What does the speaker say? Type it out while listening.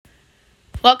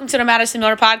Welcome to the Madison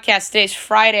Miller Podcast. Today's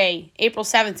Friday, April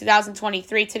 7th,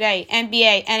 2023. Today,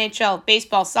 NBA, NHL,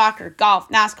 baseball, soccer, golf,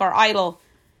 NASCAR, Idol,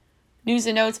 news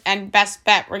and notes, and best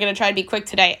bet. We're going to try to be quick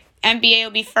today. NBA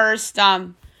will be first.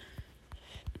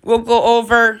 We'll go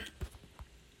over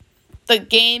the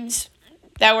games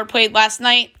that were played last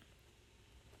night,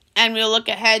 and we'll look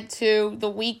ahead to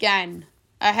the weekend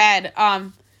ahead.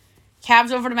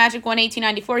 Cavs over the Magic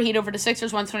 118-94, Heat over the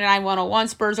Sixers 129-101,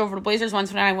 Spurs over the Blazers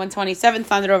 129-127,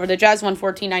 Thunder over the Jazz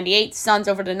 114-98, Suns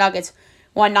over the Nuggets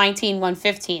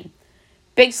 119-115.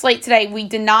 Big slate today. We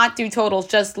did not do totals,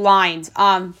 just lines.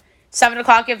 7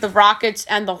 o'clock you have the Rockets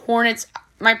and the Hornets.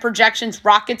 My projections,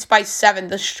 Rockets by 7.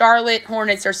 The Charlotte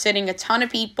Hornets are sitting a ton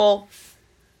of people.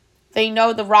 They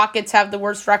know the Rockets have the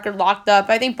worst record locked up.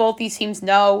 I think both these teams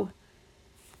know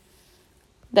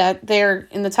that they're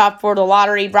in the top 4 of the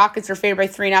lottery. Rockets are favored by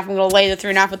 3.5. I'm going to lay the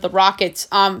 3.5 with the Rockets.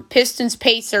 Pistons,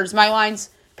 Pacers. My line's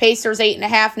Pacers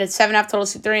 8.5, and it's 7.5 total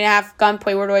to 3.5.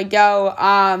 Gunplay, where do I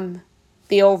go?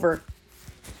 The over.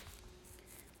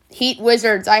 Heat,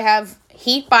 Wizards. I have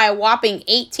Heat by a whopping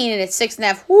 18, and it's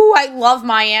 6.5. Whoo, I love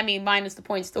Miami minus the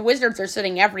points. The Wizards are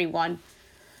sitting everyone.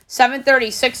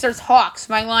 7:30, Sixers, Hawks.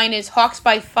 My line is Hawks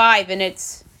by 5, and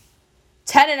it's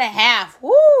 10.5.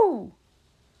 Woo!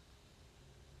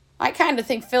 I kind of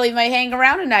think Philly might hang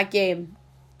around in that game.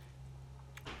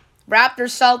 Raptors,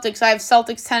 Celtics. I have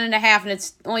Celtics 10.5, and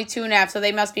it's only 2.5, so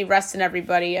they must be resting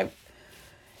everybody.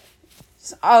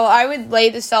 I would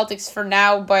lay the Celtics for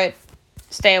now, but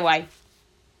stay away.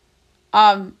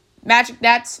 Magic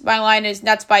Nets. My line is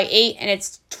Nets by 8, and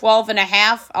it's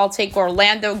 12.5. I'll take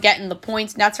Orlando getting the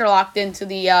points. Nets are locked into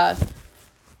the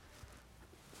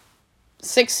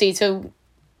 6th seed, so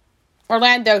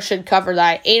Orlando should cover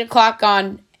that. 8 o'clock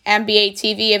on NBA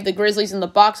TV, you have the Grizzlies and the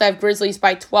Bucks. I have Grizzlies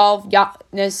by 12.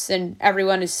 Giannis and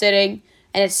everyone is sitting,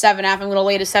 and it's 7.5. I'm going to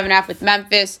lay to 7.5 with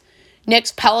Memphis.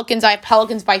 Knicks, Pelicans. I have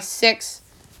Pelicans by 6.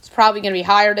 It's probably going to be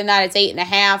higher than that. It's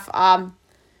 8.5.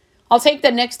 I'll take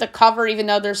the Knicks to cover, even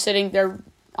though they're sitting there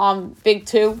big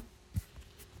 2.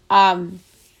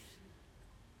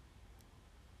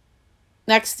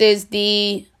 Next is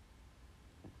the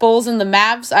Bulls and the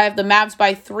Mavs. I have the Mavs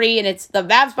by 3, and it's the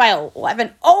Mavs by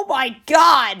 11. Oh, my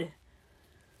God.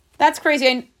 That's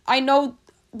crazy. I know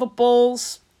the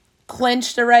Bulls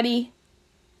clinched already.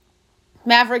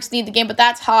 Mavericks need the game, but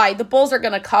that's high. The Bulls are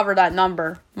going to cover that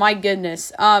number. My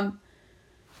goodness. 10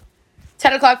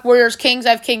 o'clock, Warriors, Kings.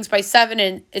 I have Kings by 7,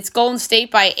 and it's Golden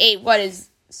State by 8. What is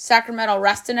Sacramento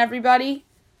resting everybody?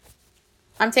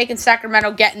 I'm taking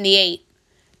Sacramento getting the 8.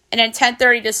 And then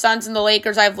 10:30, the Suns and the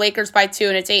Lakers. I have Lakers by 2,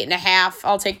 and it's 8.5.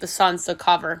 I'll take the Suns to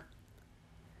cover.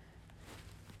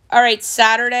 All right,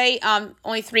 Saturday,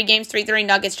 only 3 games, 3:30,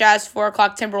 Nuggets, Jazz, 4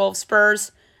 o'clock, Timberwolves,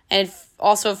 Spurs, and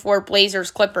also 4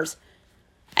 Blazers, Clippers.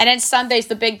 And then Sunday's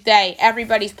the big day.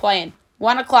 Everybody's playing.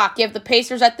 1 o'clock, you have the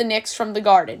Pacers at the Knicks from the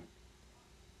Garden.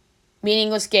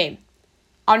 Meaningless game.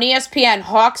 On ESPN,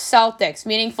 Hawks, Celtics,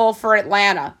 meaningful for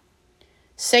Atlanta.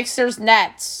 Sixers,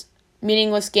 Nets,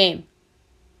 meaningless game.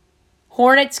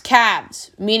 Hornets,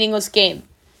 Cavs, meaningless game.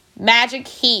 Magic,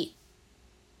 Heat.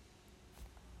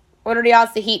 What are the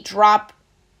odds the Heat drop?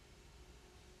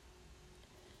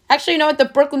 Actually, you know what? The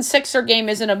Brooklyn Sixer game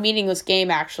isn't a meaningless game,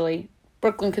 actually.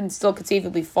 Brooklyn can still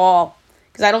conceivably fall,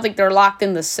 because I don't think they're locked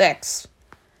in the 6.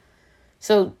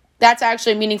 So that's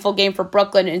actually a meaningful game for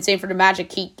Brooklyn, and same for the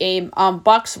Magic Heat game.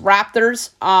 Bucks, Raptors,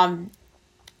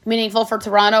 meaningful for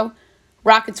Toronto.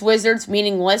 Rockets, Wizards,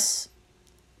 meaningless.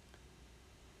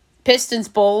 Pistons,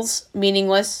 Bulls,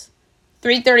 meaningless.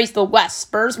 3:30 is the West.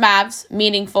 Spurs, Mavs,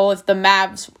 meaningful if the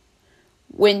Mavs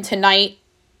win tonight.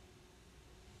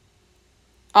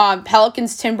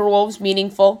 Pelicans, Timberwolves,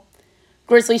 meaningful.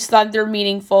 Grizzlies, Thunder,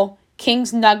 meaningful.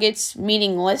 Kings, Nuggets,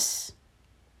 meaningless,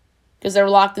 because they're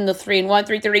locked in the 3-1.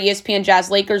 3:30 ESPN,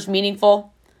 Jazz, Lakers,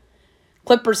 meaningful.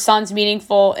 Clippers, Suns,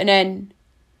 meaningful. And then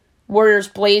Warriors,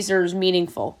 Blazers,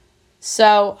 meaningful.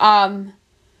 So,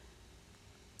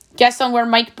 guess on where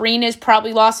Mike Breen is,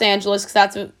 probably Los Angeles, because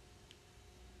that's a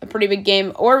pretty big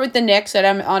game. Or with the Knicks on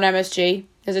MSG,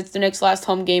 because it's the Knicks' last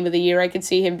home game of the year. I could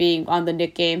see him being on the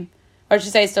Knicks game. Or I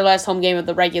should say it's their last home game of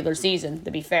the regular season,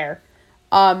 to be fair.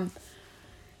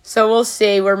 So we'll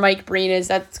see where Mike Breen is.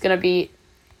 That's going to be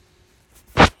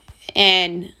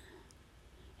an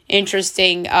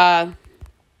interesting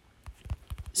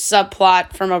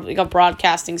subplot from a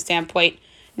broadcasting standpoint.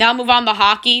 Now move on to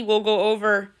hockey. We'll go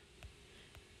over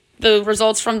the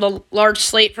results from the large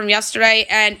slate from yesterday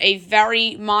and a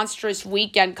very monstrous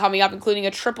weekend coming up, including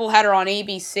a triple header on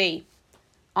ABC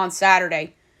on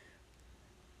Saturday.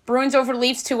 Bruins over the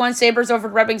Leafs 2-1. Sabres over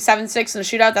the Red Wings 7-6 in a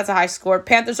shootout. That's a high score.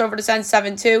 Panthers over the Sens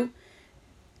 7-2.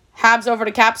 Habs over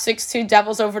the Caps 6-2.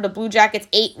 Devils over the Blue Jackets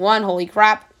 8-1. Holy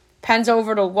crap. Pens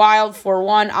over the Wild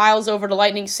 4-1. Isles over the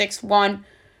Lightning 6-1.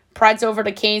 Preds over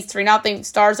the Canes 3-0.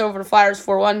 Stars over the Flyers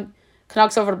 4-1.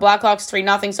 Canucks over the Blackhawks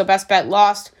 3-0. So best bet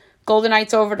lost. Golden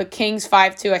Knights over the Kings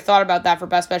 5-2. I thought about that for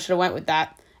best bet. Should have went with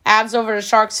that. Avs over the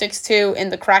Sharks 6-2.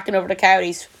 And the Kraken over the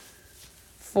Coyotes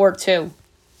 4-2.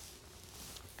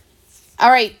 All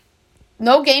right.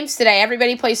 No games today.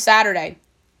 Everybody plays Saturday.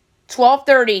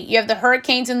 12:30, you have the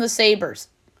Hurricanes and the Sabres.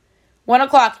 1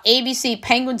 o'clock, ABC,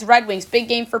 Penguins, Red Wings. Big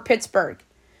game for Pittsburgh.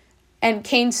 And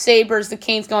Canes, Sabres, the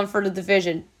Canes going for the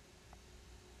division.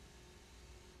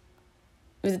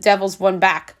 The Devils won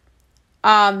back.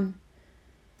 3:30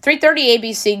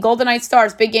 ABC, Golden Knights,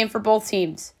 Stars. Big game for both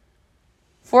teams.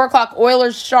 4 o'clock,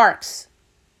 Oilers, Sharks.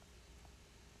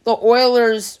 The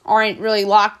Oilers aren't really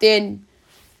locked in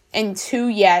 2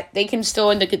 yet. They can still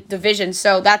in the division,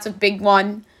 so that's a big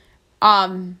one.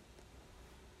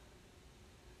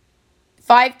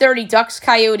 5:30, Ducks,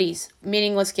 Coyotes.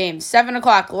 Meaningless game. 7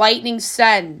 o'clock, Lightning,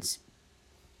 Sens.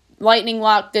 Lightning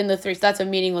locked in the 3. So that's a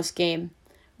meaningless game.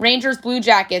 Rangers, Blue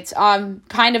Jackets.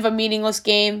 Kind of a meaningless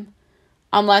game.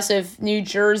 Unless if New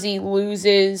Jersey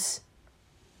loses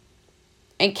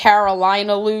and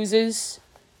Carolina loses.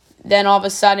 Then all of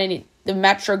a sudden the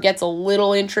Metro gets a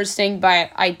little interesting, but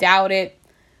I doubt it.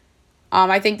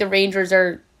 I think the Rangers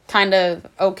are kind of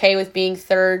okay with being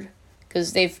third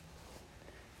because they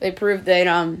proved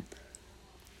that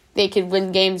they could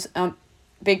win games,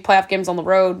 big playoff games on the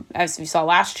road, as we saw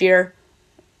last year.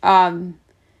 Habs,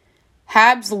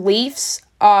 Leafs,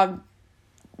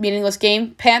 meaningless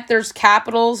game. Panthers,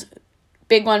 Capitals,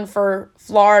 big one for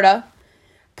Florida.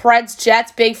 Preds,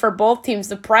 Jets, big for both teams.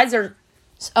 The Preds are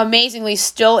amazingly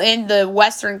still in the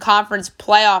Western Conference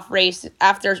playoff race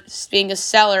after being a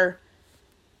seller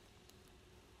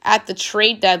at the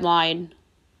trade deadline.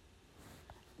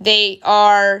 They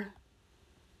are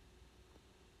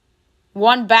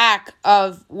one back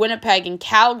of Winnipeg, and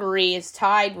Calgary is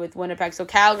tied with Winnipeg, so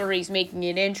Calgary's making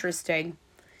it interesting.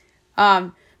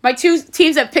 My two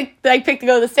teams that I picked to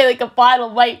go to the Stanley Cup final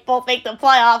might both make the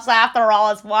playoffs after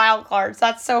all as wild cards.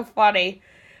 That's so funny.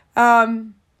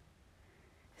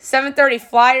 7:30,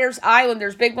 Flyers,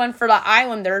 Islanders. Big one for the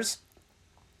Islanders.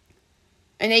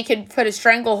 And they could put a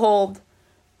stranglehold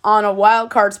on a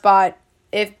wild card spot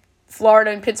if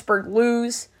Florida and Pittsburgh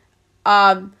lose.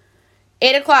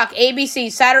 8 o'clock,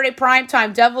 ABC, Saturday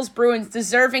primetime, Devils, Bruins.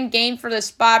 Deserving game for the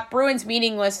spot. Bruins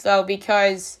meaningless, though,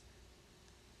 because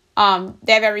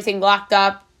they have everything locked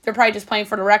up. They're probably just playing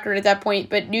for the record at that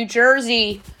point. But New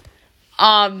Jersey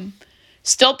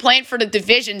still playing for the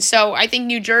division. So I think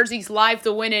New Jersey's live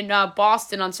to win in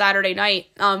Boston on Saturday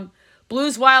night.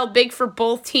 Blues, Wild, big for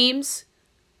both teams.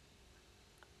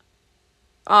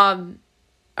 Actually,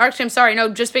 I'm sorry. No,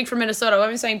 just big for Minnesota.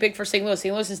 I'm saying big for St. Louis.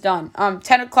 St. Louis is done.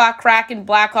 10 o'clock, Kraken,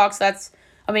 Blackhawks. That's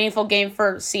a meaningful game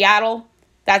for Seattle.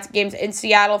 That's games in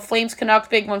Seattle. Flames, Canucks,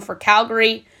 big one for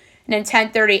Calgary. And then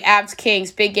 10:30, Avs,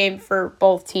 Kings, big game for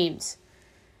both teams.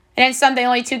 And then Sunday,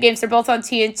 only 2 games. They're both on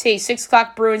TNT. 6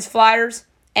 o'clock, Bruins, Flyers.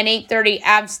 And 8:30,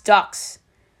 Avs, Ducks.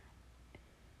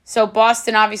 So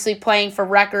Boston obviously playing for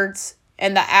records.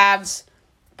 And the Avs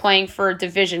playing for a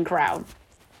division crown.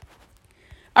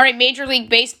 All right, Major League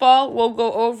Baseball. We'll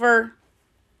go over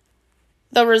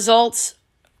the results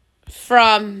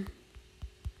from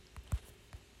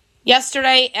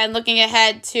yesterday and looking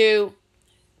ahead to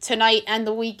tonight and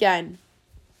the weekend.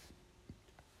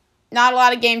 Not a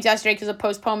lot of games yesterday because of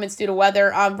postponements due to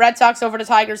weather. Red Sox over the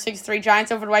Tigers 6-3.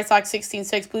 Giants over the White Sox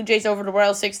 16-6. Blue Jays over the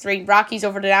Royals 6-3. Rockies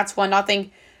over the Nats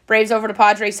 1-0. Braves over the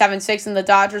Padres 7-6. And the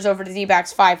Dodgers over the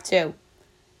D-backs 5-2.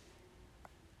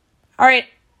 All right.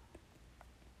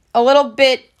 A little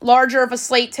bit larger of a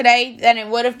slate today than it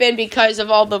would have been because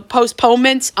of all the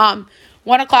postponements. 1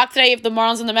 o'clock today, you have the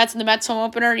Marlins and the Mets in the Mets home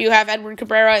opener. You have Edward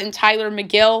Cabrera and Tyler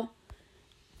McGill.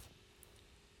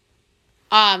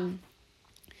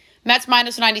 Mets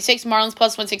minus 96, Marlins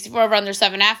plus 164, over under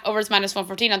 7.5, overs minus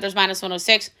 114, unders minus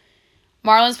 106.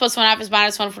 Marlins plus 1.5 is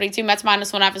minus 142, Mets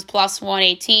minus 1.5 is plus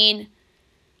 118.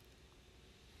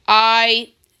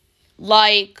 I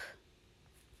like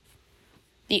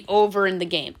the over in the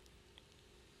game.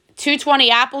 220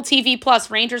 Apple TV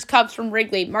Plus, Rangers Cubs from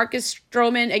Wrigley. Marcus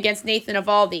Stroman against Nathan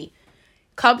Eovaldi.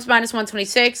 Cubs minus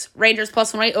 126, Rangers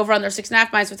plus 108, over under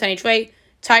 6.5, minus 110 each way.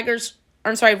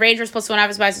 Rangers plus 1.5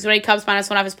 is minus 120, Cubs minus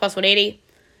 1.5 is plus 180.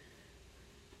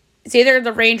 It's either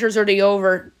the Rangers or the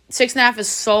over. 6.5 is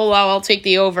so low, I'll take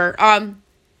the over.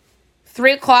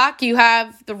 3 o'clock, you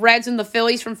have the Reds and the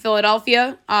Phillies from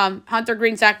Philadelphia. Hunter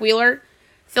Green, Zach Wheeler.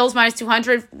 Phils minus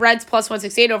 200, Reds plus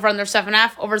 168, over under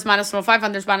 7.5, overs minus 105,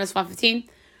 unders minus 115.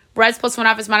 Reds plus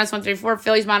 1/2 is minus 134.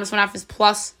 Phillies minus 1/2 is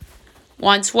plus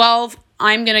 112.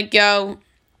 I'm going to go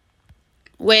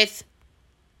with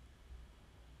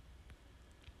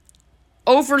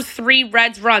over 3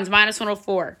 Reds runs, minus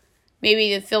 104.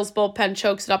 Maybe the Phil's bullpen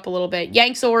chokes it up a little bit.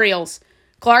 Yanks, Orioles.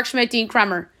 Clark Schmidt, Dean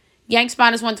Kremer. Yanks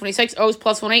minus 126. O's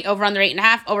plus 108. Over under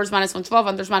 8.5. Overs minus 112.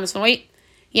 Unders minus 108.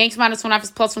 Yanks minus 1/2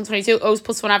 is plus 122. O's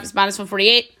plus 1/2 is minus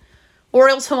 148.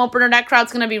 Orioles home opener. That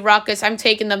crowd's going to be ruckus. I'm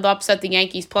taking them to upset the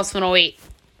Yankees plus 108.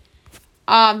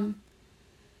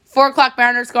 4 o'clock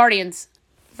Mariners, Guardians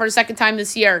for the second time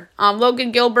this year.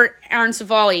 Logan Gilbert, Aaron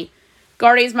Savali.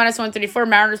 Guardians minus 134.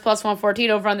 Mariners plus 114.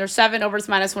 Over under 7. Overs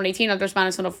minus 118. Unders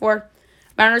minus 104.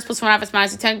 Mariners plus 1/2 is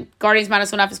minus 10. Guardians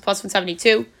minus 1/2 is plus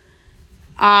 172.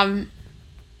 I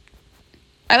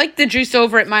like the juice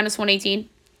over at minus 118.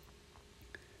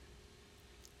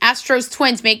 Astros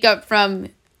Twins make up from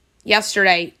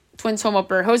yesterday. Twins home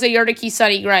opener. Jose Urquidy,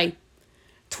 Sonny Gray.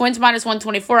 Twins minus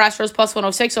 124. Astros plus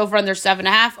 106. Over under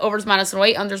 7.5. Overs minus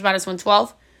 108. Unders minus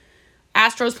 112.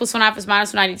 Astros plus 1/2 is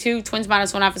minus 192. Twins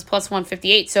minus 1/2 is plus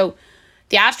 158. So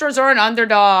the Astros are an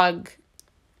underdog.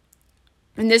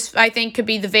 And this, I think, could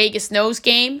be the Vegas nose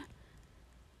game.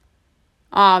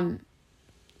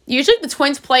 Usually the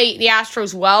Twins play the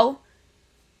Astros well.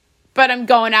 But I'm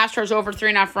going Astros over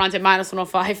 3.5 runs at minus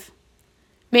 105.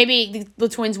 Maybe the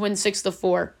Twins win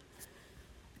 6-4.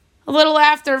 A little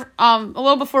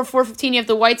before 4:15, you have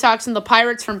the White Sox and the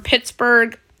Pirates from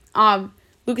Pittsburgh.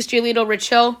 Lucas Giolito, Rich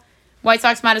Hill. White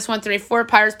Sox minus 134.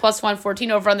 Pirates plus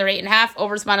 114. Over under 8.5.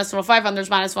 Overs minus 105. Unders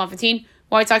minus 115.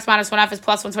 White Sox minus 1/2 is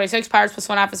plus 126. Pirates plus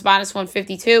 1/2 is minus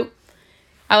 152.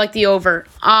 I like the over.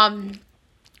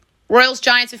 Royals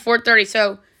Giants at 4:30.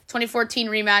 So 2014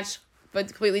 rematch, but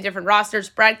completely different rosters.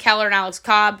 Brad Keller and Alex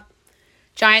Cobb.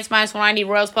 Giants minus 190.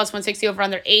 Royals plus 160. Over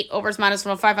under 8. Overs minus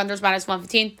 105. Unders minus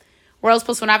 115. Royals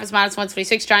plus 1/2 is minus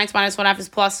 126. Giants minus 1/2 is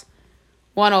plus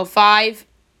 105.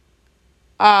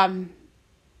 I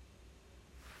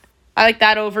like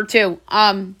that over too.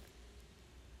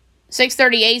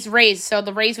 6:30 A's Rays. So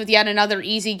the Rays with yet another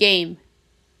easy game.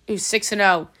 Who's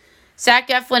 6-0. Zach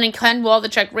Eflin and Ken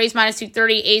Waldachuk. Rays minus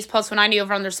 230. A's plus 190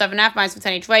 over under 7.5. Minus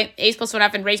 110 each way. A's plus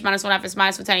 1/2 and Rays minus 1/2 is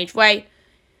minus 110 each way.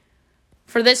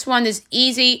 For this one, this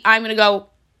easy. I'm going to go.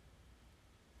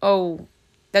 Oh,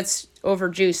 that's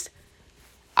overjuiced.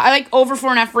 I like over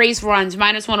 4.5 Rays runs.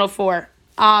 Minus 104.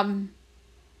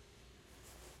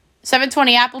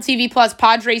 7:20 Apple TV Plus.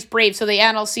 Padres Braves. So the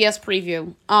NLCS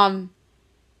preview.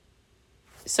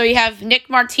 So you have Nick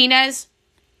Martinez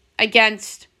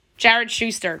against Jared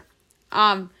Schuster.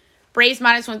 Braves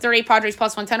minus 130, Padres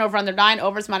plus 110, over under 9,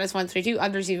 overs minus 132,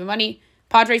 unders even money.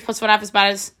 Padres plus 1/2 is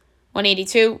minus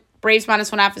 182. Braves minus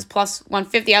 1/2 is plus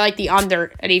 150. I like the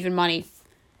under at even money.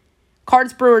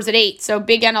 Cards Brewers at 8, so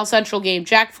big NL Central game.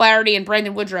 Jack Flaherty and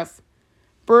Brandon Woodruff.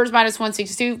 Brewers minus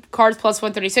 162, Cards plus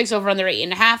 136, over under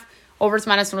 8.5. Overs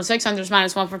minus 106, unders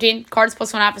minus 114. Cards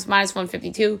plus 1/2 is minus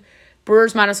 152.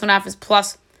 Brewers minus 1/2 is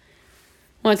plus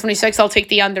 126. I'll take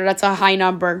the under. That's a high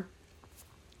number.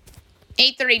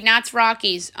 8:30 Nats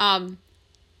Rockies.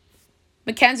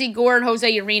 Mackenzie Gore and Jose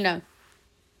Urena.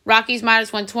 Rockies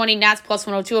minus 120. Nats plus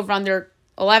 102. Over under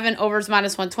 11. Overs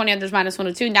minus 120. Unders minus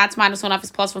 102. Nats minus 1/2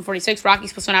 is plus 146.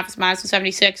 Rockies plus 1/2 is minus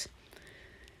 176.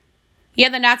 Yeah,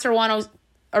 the Nats are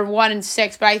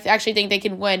 1-6, but I actually think they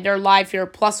can win. They're live here,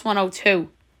 plus 102.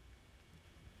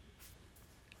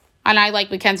 And I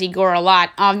like Mackenzie Gore a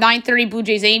lot. 9:30 Blue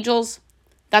Jays Angels.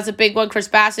 That's a big one. Chris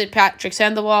Bassett, Patrick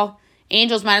Sandoval.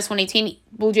 Angels minus 118.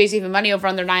 Blue Jays even money, over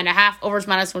under 9.5. Overs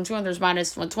minus 102. Unders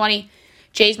minus 120.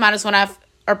 Jays minus 1/2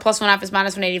 or plus 1/2 is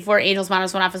minus 184. Angels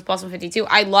minus 1/2 is plus 152.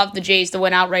 I love the Jays to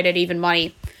win outright at even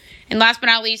money. And last but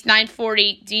not least,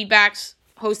 9:40 D-backs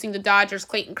hosting the Dodgers.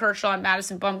 Clayton Kershaw and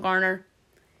Madison Bumgarner.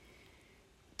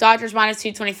 Dodgers minus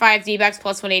 225. D-backs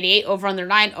plus 188. Over under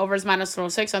 9. Overs minus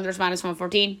 106. Unders minus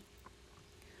 114.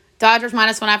 Dodgers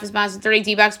minus 1/2 is minus 130.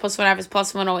 D-backs plus 1/2 is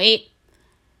plus 108.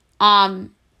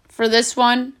 For this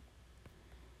one,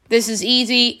 this is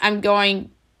easy. I'm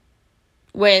going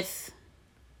with,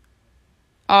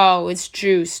 it's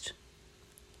juiced.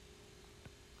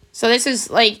 So this is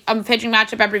like a pitching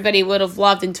matchup everybody would have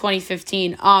loved in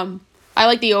 2015. I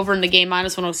like the over in the game,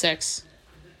 minus 106.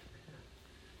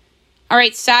 All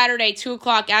right, Saturday, 2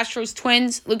 o'clock, Astros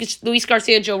Twins, Luis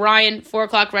Garcia, Joe Ryan. 4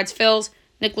 o'clock, Reds Phils,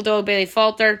 Nick Lodolo, Bailey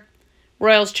Falter.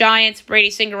 Royals Giants, Brady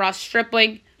Singer, Ross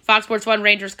Stripling. Fox Sports 1,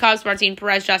 Rangers Cubs, Martin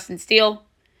Perez, Justin Steele.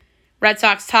 Red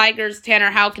Sox Tigers,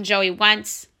 Tanner Houck and Joey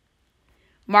Wentz.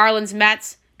 Marlins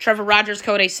Mets, Trevor Rogers,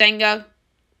 Kodai Senga.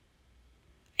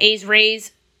 A's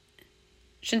Rays,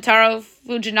 Shintaro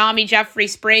Fujinami, Jeffrey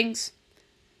Springs.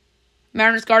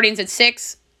 Mariners Guardians at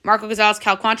 6. Marco Gonzalez,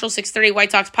 Cal Quantrill, 6:30,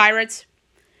 White Sox, Pirates.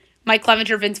 Mike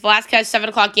Clevenger, Vince Velasquez, 7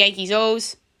 o'clock, Yankees,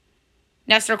 O's.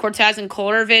 Nestor Cortez and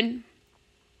Cole Irvin.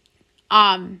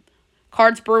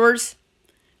 Cards, Brewers.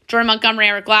 Jordan Montgomery,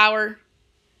 Eric Lauer.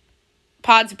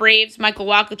 Pods, Braves, Michael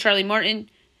Wacha, Charlie Morton.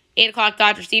 8 o'clock,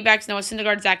 Dodgers, D-backs, Noah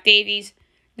Syndergaard, Zach Davies.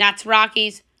 Nats,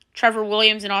 Rockies, Trevor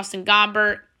Williams and Austin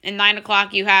Gombert. And 9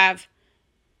 o'clock, you have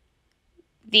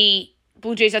the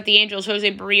Blue Jays at the Angels, Jose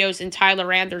Barrios and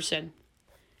Tyler Anderson.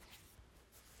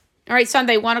 All right,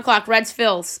 Sunday, 1 o'clock, Reds,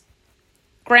 Phils.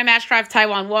 Graham Ashcraft,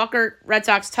 Taijuan Walker. Red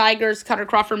Sox, Tigers, Cutter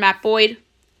Crawford, Matt Boyd.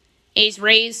 A's,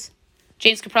 Rays.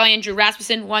 James Kaprielian, Drew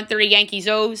Rasmussen, 1:30, Yankees,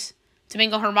 O's.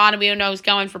 Domingo Germán, we don't know who's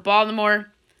going for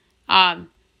Baltimore.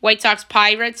 White Sox,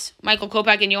 Pirates, Michael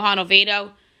Kopech and Johan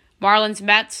Oviedo. Marlins,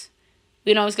 Mets,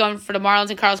 we know who's going for the Marlins,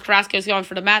 and Carlos Carrasco is going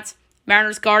for the Mets.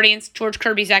 Mariners, Guardians, George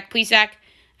Kirby, Zach Plesac.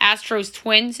 Astros,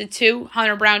 Twins at 2,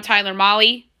 Hunter Brown, Tyler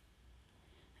Mahle.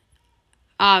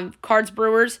 Cards,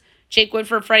 Brewers, Jake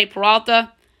Woodford, Freddie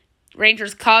Peralta.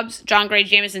 Rangers, Cubs, John Gray,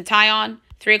 Jamison Tyon.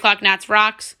 3 o'clock, Nats,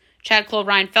 Rocks, Chad Cole,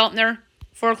 Ryan Feltner.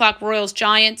 4 o'clock, Royals,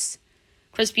 Giants,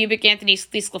 Chris Bubick, Anthony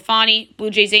DeSclafani. Blue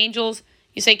Jays, Angels,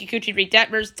 Yusei Kikuchi, Reed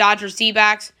Detmers. Dodgers,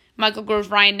 D-backs, Michael Groves,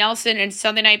 Ryan Nelson. And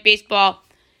Sunday Night Baseball,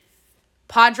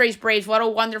 Padres, Braves. What a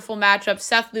wonderful matchup.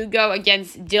 Seth Lugo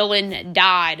against Dylan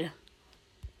Dodd.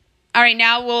 All right,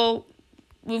 now we'll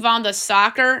move on to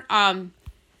soccer.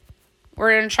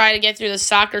 We're going to try to get through the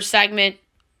soccer segment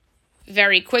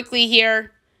very quickly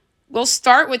here. We'll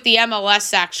start with the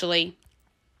MLS, actually,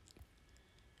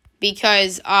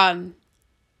 because I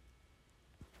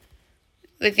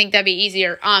think that'd be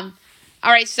easier. All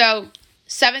right, so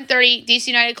 7:30, DC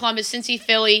United, Columbus, Cincy,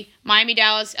 Philly, Miami,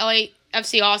 Dallas,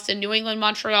 LAFC, Austin, New England,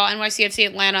 Montreal, NYCFC,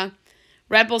 Atlanta,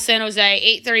 Red Bull, San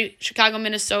Jose, 8:30, Chicago,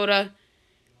 Minnesota,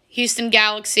 Houston,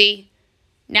 Galaxy,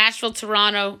 Nashville,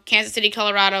 Toronto, Kansas City,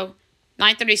 Colorado,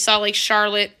 9:30, Salt Lake,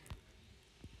 Charlotte,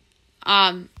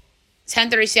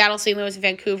 10:30, Seattle, St. Louis,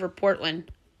 Vancouver, Portland.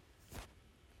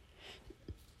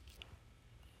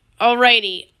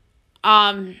 Alrighty.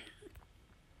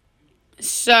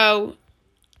 So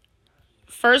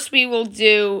first we will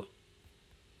do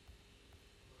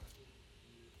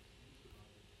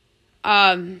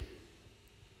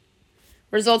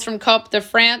results from Coupe de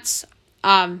France.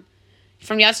 From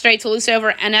yesterday, Toulouse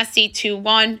over NSC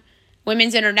 2-1.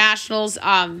 Women's internationals.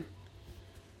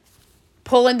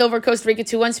 Poland over Costa Rica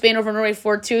 2-1. Spain over Norway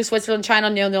 4-2. Switzerland, China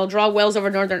 0-0 draw. Wales over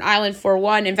Northern Ireland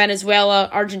 4-1. And Venezuela,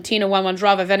 Argentina 1-1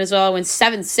 draw. But Venezuela wins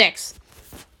 7-6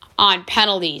 on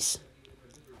penalties.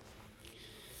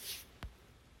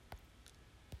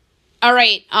 All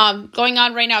right, going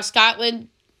on right now. Scotland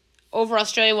over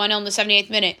Australia 1-0 in the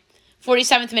 78th minute.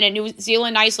 47th minute, New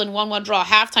Zealand, Iceland 1-1 draw.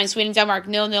 Halftime, Sweden, Denmark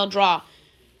 0-0 draw.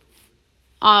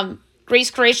 Greece,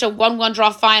 Croatia 1-1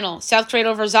 draw final. South Korea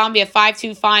over Zambia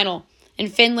 5-2 final.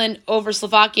 And Finland over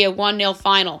Slovakia 1-0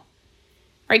 final. All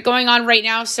right, going on right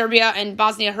now, Serbia and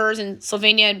Bosnia-Herzegovina and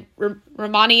Slovenia and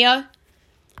Romania.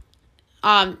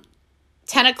 10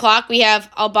 o'clock, we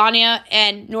have Albania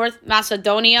and North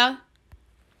Macedonia.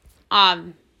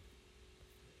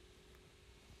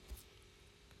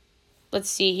 Let's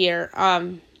see here.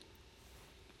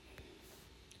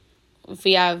 If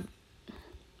we have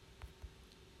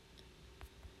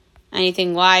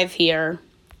anything live here.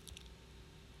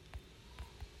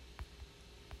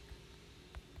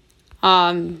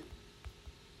 No.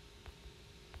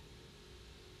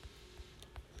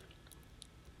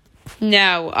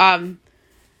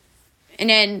 And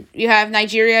then you have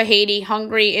Nigeria, Haiti,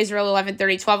 Hungary, Israel,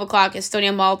 11:30, 12 o'clock,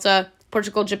 Estonia, Malta,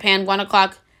 Portugal, Japan, 1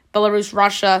 o'clock, Belarus,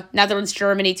 Russia, Netherlands,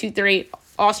 Germany, 2:30,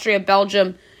 Austria,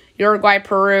 Belgium, Uruguay,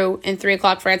 Peru, and 3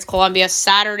 o'clock, France, Colombia.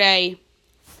 Saturday,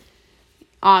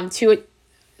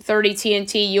 2:30,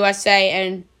 TNT, USA,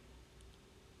 and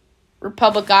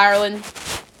Republic Ireland.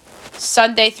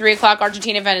 Sunday, 3 o'clock,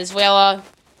 Argentina, Venezuela.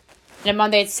 And then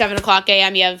Monday at 7 o'clock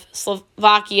a.m., you have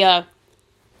Slovakia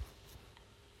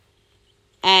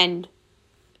and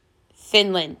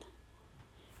Finland.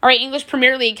 All right, English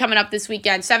Premier League coming up this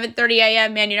weekend. 7:30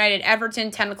 a.m., Man United, Everton.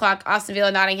 10 o'clock, Aston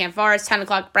Villa, Nottingham Forest. 10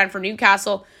 o'clock, Brentford,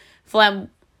 Newcastle. Fulham,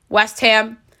 West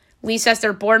Ham.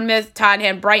 Leicester, Bournemouth.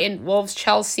 Tottenham, Brighton. Wolves,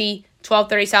 Chelsea.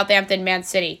 12:30, Southampton, Man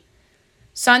City.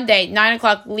 Sunday, 9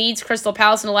 o'clock, Leeds, Crystal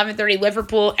Palace. And 11:30,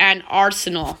 Liverpool and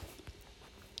Arsenal.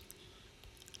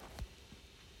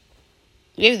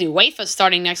 We have the UEFA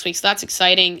starting next week, so that's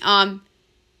exciting.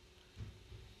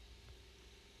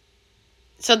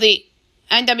 So the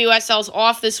NWSL's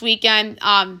off this weekend.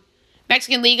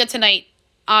 Mexican Liga tonight.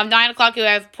 9 o'clock, you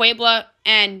have Puebla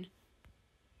and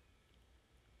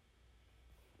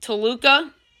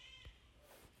Toluca.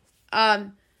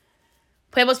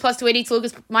 Pueblos plus 280,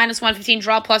 Toluca's minus 115,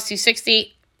 draw plus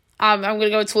 260. I'm going to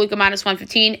go with Toluca minus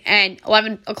 115. And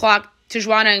 11 o'clock,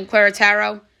 Tijuana and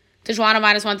Querétaro. Tijuana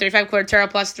minus 135, Querétaro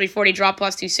plus 340, draw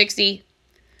plus 260.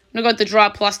 I'm going to go with the draw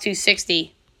plus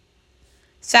 260.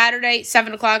 Saturday,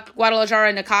 7 o'clock, Guadalajara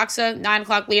and Necaxa. 9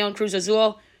 o'clock, Leon Cruz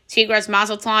Azul. Tigres,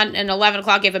 Mazatlan. And 11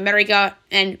 o'clock, you have America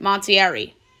and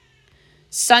Monterrey.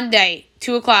 Sunday,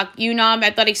 2 o'clock, UNAM,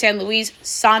 Athletic San Luis,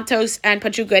 Santos, and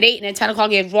Pachuca at 8. And at 10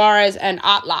 o'clock, you have Juarez and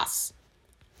Atlas.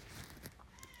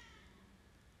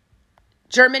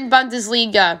 German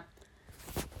Bundesliga.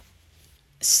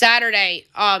 Saturday,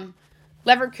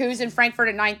 Leverkusen, Frankfurt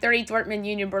at 9:30, Dortmund,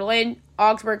 Union Berlin,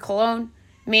 Augsburg, Cologne,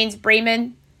 Mainz,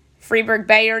 Bremen, Freiburg,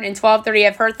 Bayern, and 12:30, you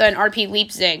have Hertha and RP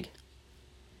Leipzig.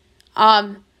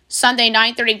 Sunday,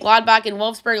 9:30, Gladbach and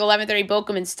Wolfsburg, 11:30,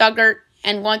 Bochum and Stuttgart,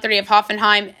 and 1:30 of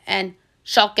Hoffenheim and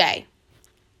Schalke.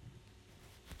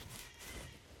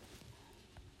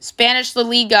 Spanish La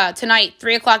Liga tonight,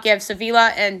 3 o'clock, you have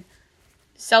Sevilla and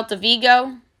Celta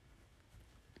Vigo.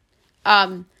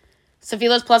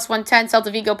 Sevilla's plus 110,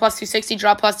 Celta Vigo plus 260,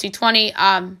 draw plus 220.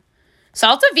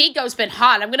 Celta Vigo's been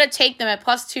hot. I'm going to take them at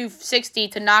plus 260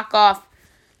 to knock off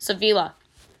Sevilla.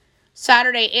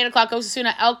 Saturday, 8 o'clock,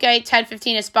 Osasuna, Elche,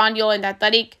 10:15, Espanyol and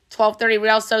Athletic, 12:30,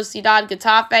 Real Sociedad,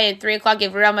 Getafe, and 3 o'clock,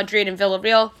 Real Madrid and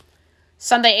Villarreal.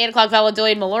 Sunday, 8 o'clock,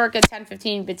 Valladolid, Mallorca,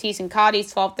 10:15, Betis and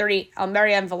Cadiz, 12:30,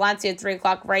 Almeria and Valencia, 3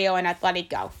 o'clock, Rayo and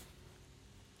Atletico.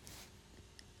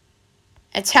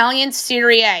 Italian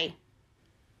Serie A.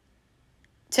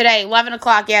 Today, 11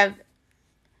 o'clock, you have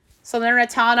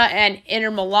Salernitana and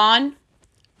Inter Milan.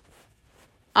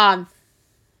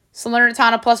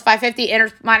 Salernitana plus 550,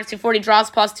 Inter minus 240, draws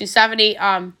plus 270.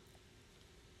 I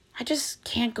just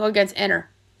can't go against Inter.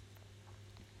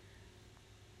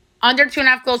 Under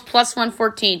 2.5 goals plus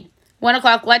 114. 1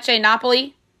 o'clock, Lecce,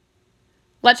 Napoli.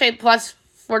 Lecce plus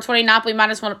 420, Napoli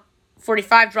minus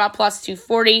 145, draw plus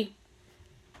 240.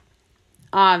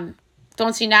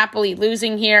 Don't see Napoli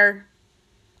losing here.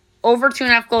 Over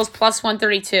 2.5 goals plus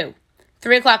 132.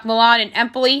 3 o'clock, Milan and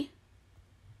Empoli.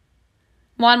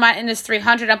 Milan minus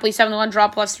 300, Empoli 7-1, draw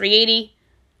plus 380.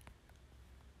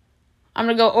 I'm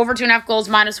going to go over 2.5 goals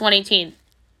minus 118.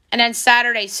 And then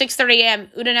Saturday, 6:30 a.m.,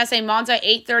 Udinese Monza,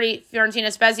 8:30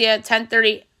 Fiorentina Spezia,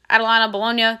 10:30 Atalanta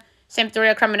Bologna,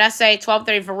 Sampdoria Cremonese,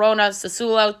 12:30 Verona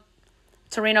Sassuolo,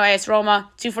 Torino AS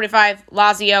Roma, 2:45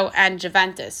 Lazio and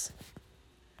Juventus.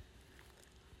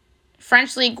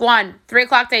 French League 1, 3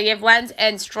 o'clock today, you have Lens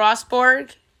and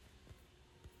Strasbourg.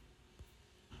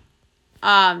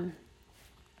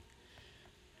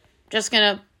 Just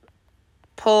going to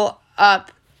pull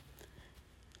up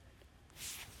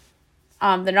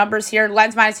the numbers here.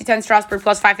 Lens minus 210, Strasbourg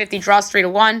plus 550, draws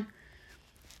 3-1.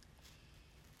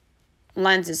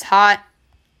 Lens is hot.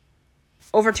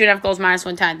 Over 2.5 goals minus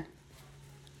 110.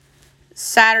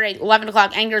 Saturday, 11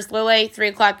 o'clock, Angers Lille, 3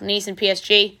 o'clock, Nice and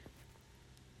PSG.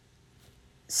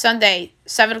 Sunday,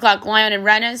 7 o'clock, Lyon and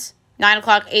Rennes, 9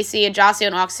 o'clock, AC Ajaccio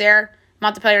and Auxerre,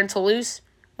 Montpellier and Toulouse,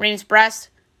 Reims Brest,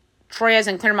 Troyes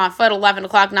and Clermont Foot, 11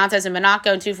 o'clock, Nantes and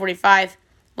Monaco, and 2:45,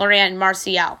 Lorient and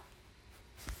Marseille.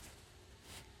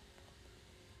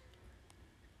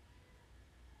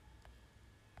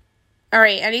 All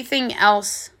right, anything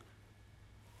else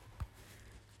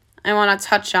I want to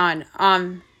touch on?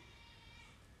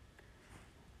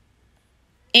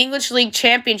 English League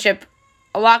Championship,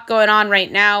 a lot going on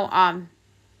right now.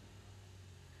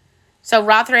 So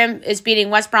Rotherham is beating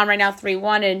West Brom right now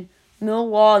 3-1, and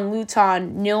Millwall and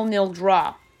Luton 0-0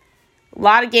 draw. A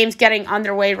lot of games getting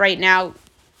underway right now.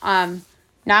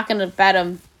 Not going to bet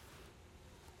them,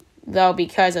 though,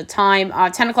 because of time.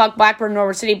 10 o'clock, Blackburn,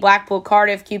 Norwich City, Blackpool,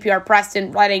 Cardiff, QPR,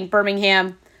 Preston, Reading,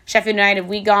 Birmingham, Sheffield United,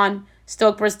 Wigan,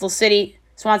 Stoke, Bristol City,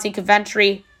 Swansea,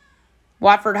 Coventry,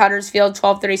 Watford, Huddersfield,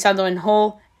 12:30, Sunderland,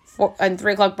 Hull, and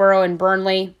 3 o'clock, Borough and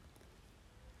Burnley.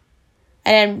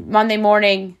 And then Monday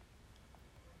morning,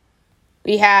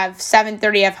 we have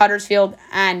 7:30 of Huddersfield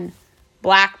and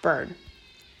Blackburn.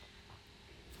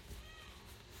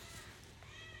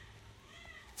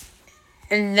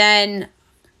 And then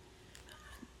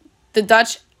the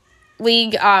Dutch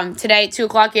League today, 2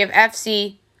 o'clock, you have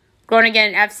FC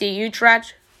Groningen and FC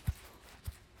Utrecht.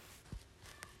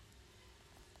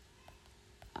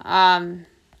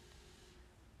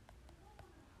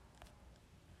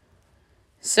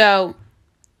 So,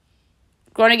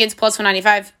 Groningen's plus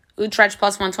 195, Utrecht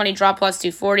plus 120, draw plus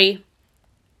 240.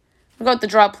 We'll go with the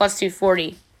draw plus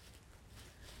 240.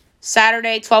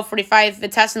 Saturday, 12:45,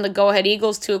 Vitesse and the Go Ahead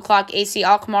Eagles, 2 o'clock, AC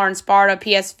Alkmaar and Sparta,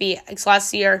 PSV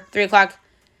Excelsior, 3 o'clock,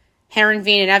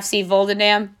 Heerenveen and FC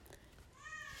Volendam.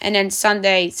 And then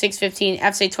Sunday, 6:15,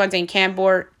 FC Twente and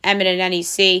Cambuur, Emmen and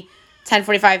NEC,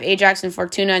 10:45 Ajax and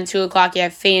Fortuna, and 2 o'clock you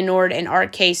have Feyenoord and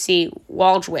RKC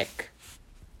Waldwick.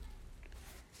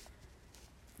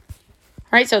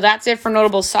 All right, so that's it for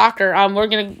notable soccer. We're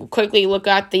going to quickly look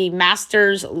at the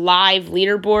Masters Live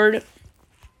leaderboard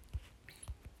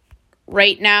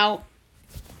right now.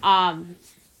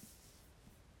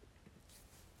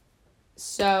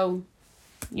 So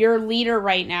your leader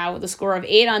right now with a score of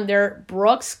 8 under,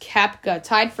 Brooks Koepka,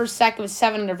 tied for second with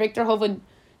 7 under. Victor Hovland,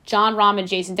 John Rahm, and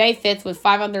Jason Day. Fifth with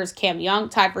 5 under is Cam Young.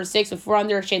 Tied for 6 with 4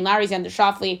 under, Shane Lowry, Xander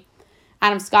Schauffele,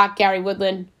 Adam Scott, Gary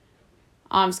Woodland,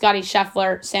 Scotty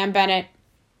Scheffler, Sam Bennett,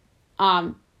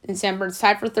 and Sam Burns.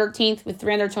 Tied for 13th with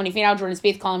 3 under, Tony Finau, Jordan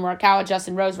Spieth, Colin Morikawa,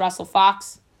 Justin Rose, Russell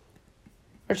Fox.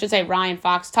 Or I should say Ryan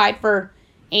Fox. Tied for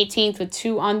 18th with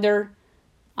 2 under,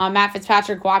 Matt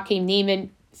Fitzpatrick, Joaquin Neiman,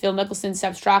 Phil Mickelson,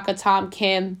 Seb Straka, Tom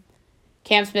Kim,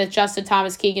 Cam Smith, Justin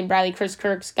Thomas, Keegan Bradley, Chris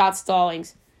Kirk, Scott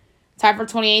Stallings. Tied for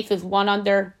 28th with 1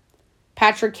 under,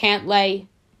 Patrick Cantlay,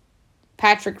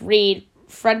 Patrick Reed,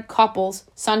 Fred Couples,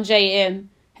 Sungjae Im,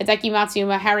 Hideki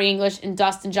Matsuyama, Harry English, and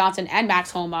Dustin Johnson, and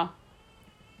Max Homa.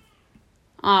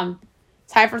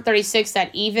 Tied for 36th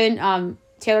at even,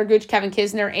 Taylor Gooch, Kevin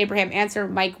Kisner, Abraham Anser,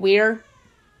 Mike Weir,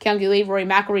 Kelly Lee, Rory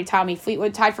McIlroy, Tommy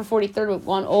Fleetwood. Tied for 43rd with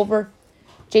 1 over,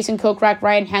 Jason Kokrak,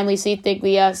 Ryan Henley, Steve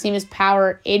Thiglia, Seamus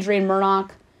Power, Adrian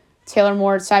Murdoch, Taylor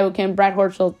Moore, Siwoo Kim, Brett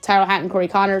Horschel, Tyler Hatton, Corey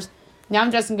Connors. Now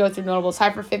I'm just going to go through notables.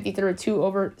 Tied for 53rd with 2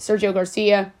 over, Sergio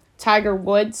Garcia, Tiger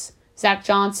Woods, Zach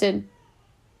Johnson.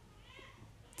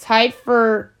 Tied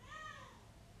for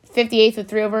 58th with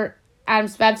 3 over, Adam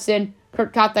Svensson,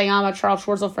 Kurt Katayama, Charles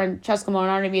Schwartzel, Francesco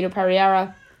Molinari, Vito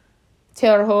Pereira,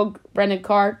 Taylor Hogue, Brendan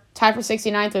Carr. Tied for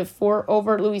 69th with 4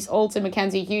 over, Louis Olson,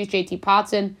 Mackenzie Hughes, JT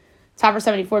Potson. Tied for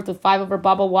 74th with 5 over,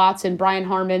 Bubba Watson, Brian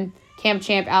Harmon, Cam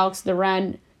Champ, Alex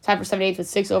Duran. Tied for 78th with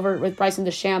 6 over with Bryson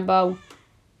DeChambeau.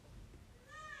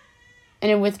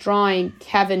 And in withdrawing,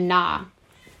 Kevin Na.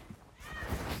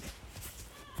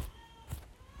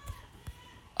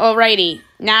 Alrighty,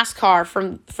 NASCAR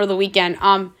for the weekend.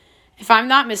 If I'm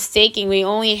not mistaken, we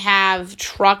only have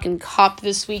Truck and Cup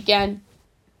this weekend.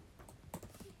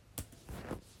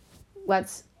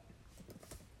 Let's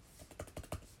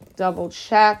double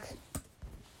check.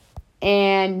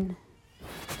 And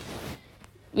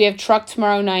we have Truck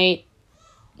tomorrow night,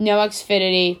 no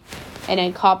Xfinity, and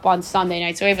then Cup on Sunday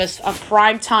night. So we have a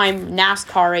primetime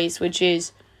NASCAR race, which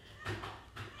is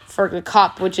for the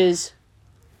Cup, which is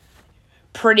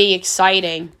pretty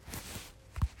exciting.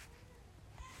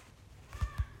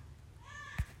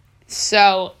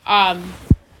 So,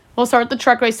 we'll start with the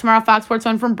truck race tomorrow. Fox Sports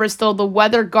 1 from Bristol. The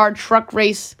Weather Guard truck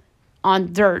race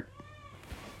on dirt.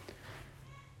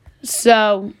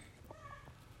 So,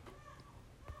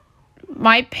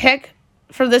 my pick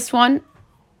for this one,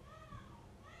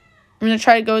 I'm going to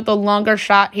try to go with the longer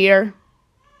shot here.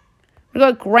 I'm going to go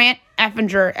with Grant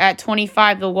Effinger at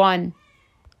 25-1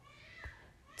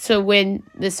 to win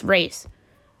this race.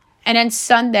 And then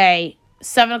Sunday,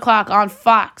 7 o'clock on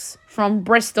Fox from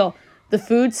Bristol, the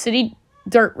Food City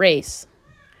Dirt Race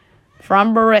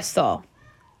from Bristol.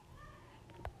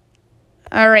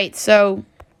 All right, so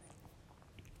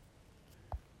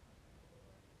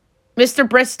Mr.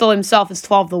 Bristol himself is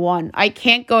 12-1. I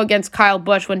can't go against Kyle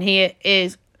Busch when he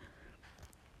is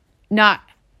not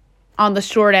on the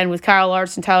short end with Kyle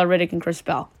Larson, Tyler Riddick, and Chris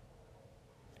Bell.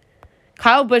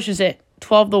 Kyle Busch is it,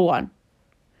 12-1.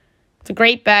 It's a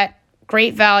great bet,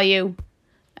 great value.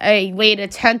 I laid a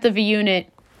tenth of a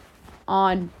unit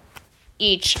on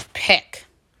each pick.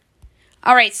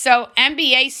 All right, so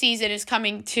NBA season is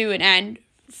coming to an end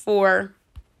for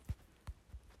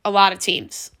a lot of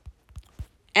teams.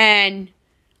 And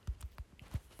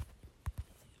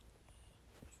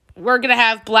we're going to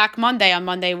have Black Monday on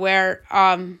Monday where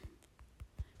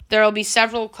there will be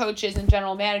several coaches and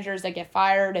general managers that get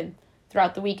fired and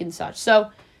throughout the week and such.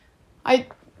 So I'm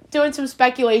doing some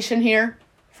speculation here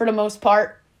for the most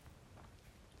part.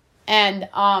 And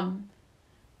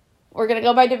we're going to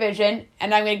go by division,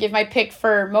 and I'm going to give my pick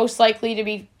for most likely to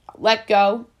be let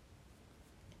go,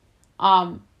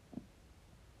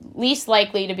 least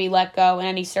likely to be let go in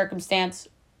any circumstance,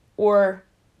 or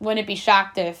wouldn't be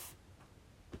shocked if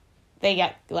they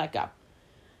get let go.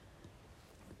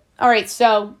 All right,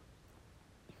 so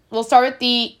we'll start with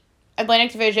the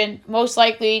Atlantic Division. Most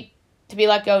likely to be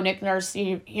let go, Nick Nurse.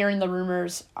 You're hearing the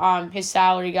rumors. His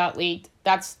salary got leaked.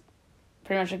 That's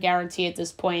pretty much a guarantee at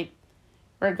this point,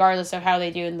 regardless of how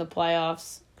they do in the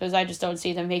playoffs, because I just don't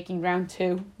see them making round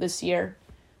 2 this year.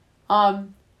 I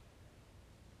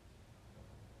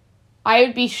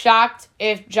would be shocked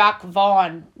if Jacques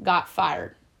Vaughn got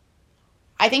fired.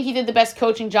 I think he did the best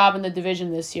coaching job in the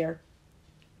division this year,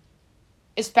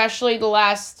 especially the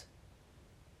last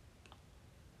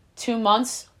 2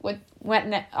 months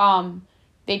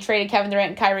they traded Kevin Durant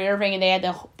and Kyrie Irving, and they had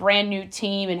the brand new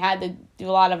team and had to do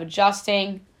a lot of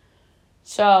adjusting.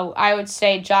 So I would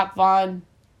say Jacques Vaughn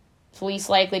is least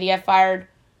likely to get fired.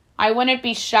 I wouldn't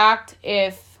be shocked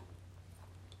if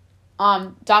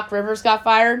Doc Rivers got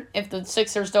fired. If the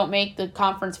Sixers don't make the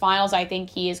conference finals, I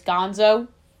think he is gonzo.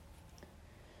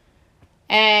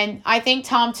 And I think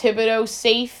Tom Thibodeau's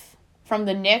safe from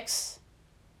the Knicks,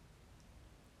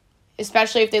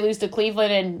 especially if they lose to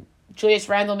Cleveland and Julius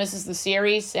Randle misses the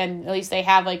series, and at least they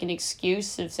have like an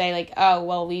excuse to say like, oh,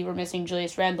 well, we were missing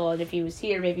Julius Randle, and if he was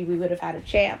here, maybe we would have had a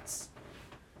chance.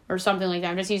 Or something like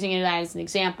that. I'm just using it as an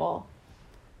example.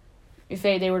 If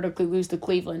they were to lose to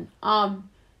Cleveland. And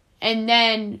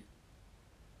then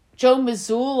Joe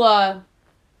Mazzulla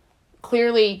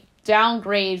clearly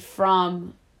downgrade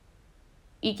from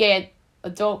Ime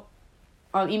Udoka.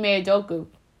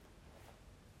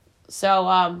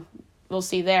 So we'll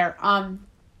see there.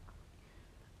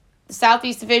 The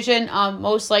Southeast Division,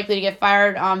 most likely to get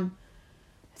fired.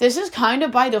 This is kind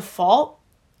of by default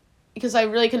because I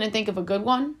really couldn't think of a good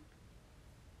one.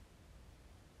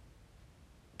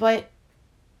 But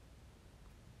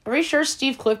are we sure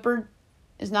Steve Clifford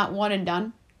is not one and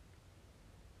done?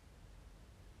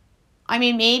 I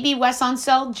mean, maybe Wes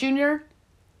Unseld Jr.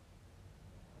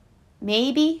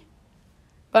 Maybe.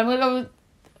 But I'm going to go with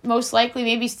most likely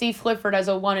maybe Steve Clifford as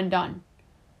a one and done.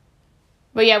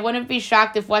 But yeah, wouldn't be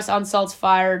shocked if Wes Unseld's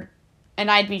fired.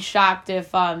 And I'd be shocked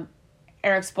if Eric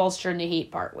Spoelstra and the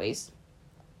Heat part ways.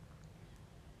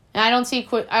 And I don't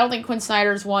think Quinn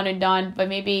Snyder's one and done, but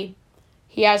maybe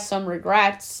he has some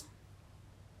regrets.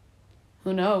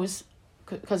 Who knows?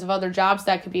 Because of other jobs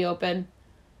that could be open.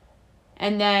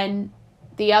 And then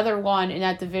the other one in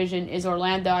that division is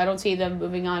Orlando. I don't see them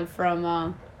moving on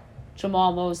from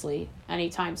Jamal Mosley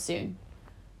anytime soon.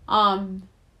 The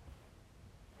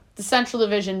Central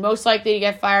Division, most likely to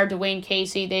get fired, Dwayne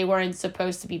Casey. They weren't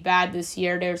supposed to be bad this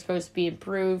year. They were supposed to be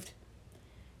improved.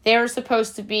 They were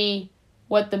supposed to be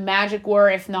what the Magic were,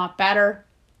 if not better.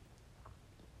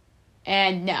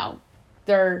 And no,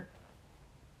 they're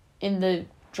in the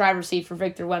driver's seat for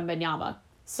Victor Wembanyama.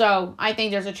 So I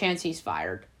think there's a chance he's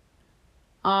fired.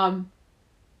 I'd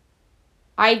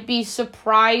be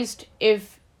surprised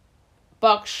if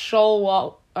Mike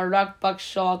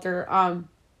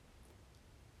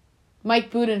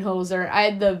Budenholzer. I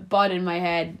had the Bud in my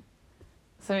head,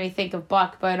 so I think of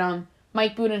Buck, but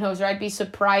Mike Budenholzer. I'd be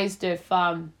surprised if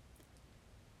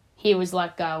he was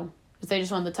let go because they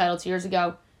just won the title 2 years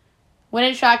ago.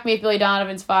 Wouldn't shock me if Billy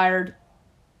Donovan's fired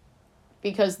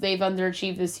because they've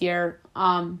underachieved this year.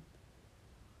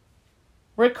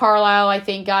 Rick Carlisle, I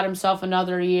think, got himself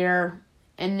another year.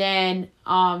 And then,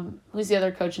 who's the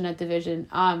other coach in that division?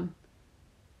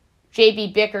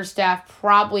 J.B. Bickerstaff,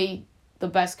 probably the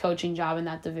best coaching job in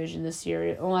that division this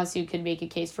year, unless you could make a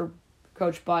case for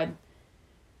Coach Bud.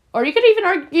 Or you could even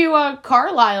argue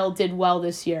Carlisle did well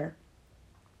this year.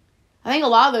 I think a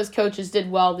lot of those coaches did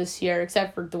well this year,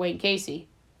 except for Dwayne Casey,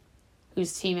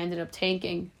 whose team ended up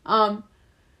tanking.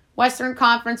 Western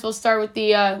Conference, we'll start with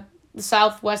the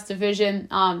Southwest Division.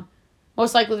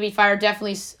 Most likely to be fired,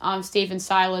 definitely Stephen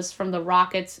Silas from the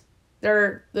Rockets.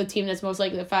 They're the team that's most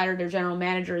likely to fire their general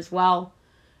manager as well.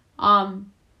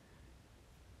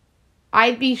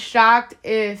 I'd be shocked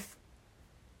if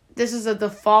this is a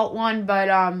default one, but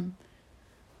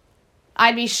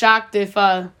I'd be shocked if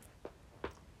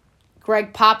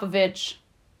Greg Popovich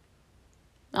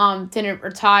didn't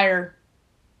retire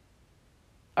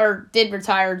or did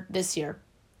retire this year.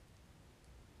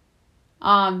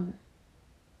 I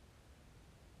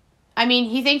mean,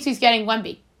 he thinks he's getting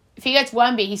Wemby. If he gets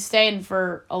Wemby, he's staying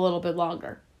for a little bit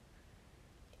longer.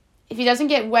 If he doesn't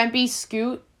get Wemby,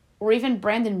 Scoot, or even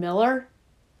Brandon Miller,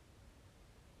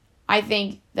 I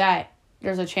think that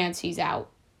there's a chance he's out,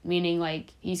 meaning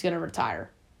like he's going to retire.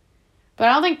 But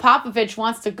I don't think Popovich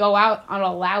wants to go out on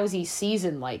a lousy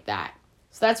season like that.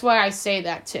 So that's why I say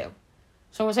that too.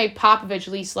 So I'm going to say Popovich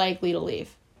least likely to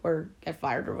leave or get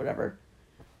fired or whatever.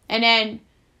 And then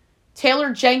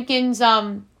Taylor Jenkins,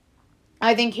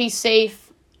 I think he's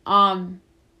safe.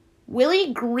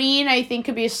 Willie Green, I think,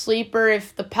 could be a sleeper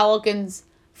if the Pelicans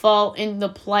fall in the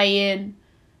play-in.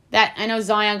 That I know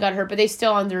Zion got hurt, but they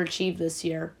still underachieved this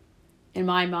year, in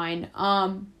my mind.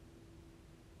 And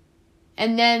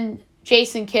then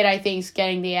Jason Kidd, I think, is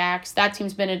getting the axe. That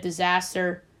team's been a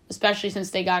disaster, especially since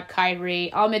they got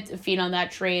Kyrie. I'll admit defeat on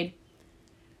that trade.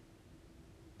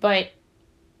 But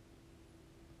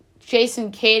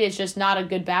Jason Kidd is just not a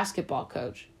good basketball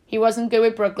coach. He wasn't good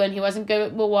with Brooklyn. He wasn't good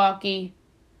with Milwaukee.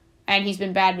 And he's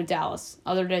been bad with Dallas,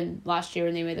 other than last year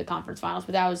when they made the conference finals.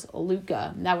 But that was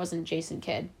Luka. That wasn't Jason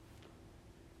Kidd.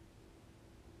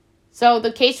 So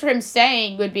the case for him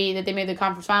staying would be that they made the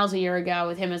conference finals a year ago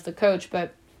with him as the coach,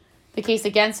 but the case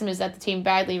against him is that the team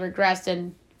badly regressed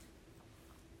and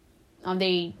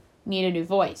they need a new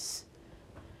voice.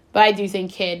 But I do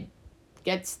think Kidd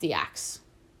gets the axe.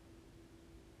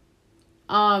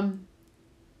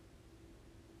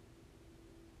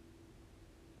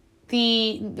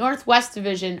 The Northwest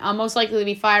Division, most likely to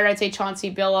be fired, I'd say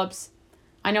Chauncey Billups.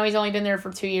 I know he's only been there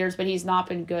for 2 years, but he's not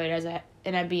been good as an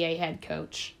NBA head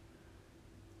coach.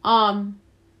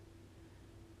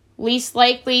 Least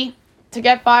likely to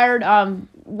get fired,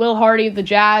 Will Hardy of the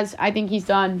Jazz. I think he's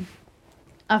done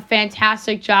a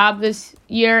fantastic job this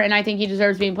year, and I think he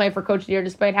deserves being played for Coach of the Year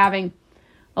despite having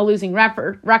a losing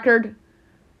record.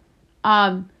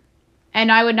 And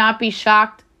I would not be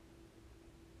shocked.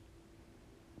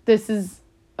 This is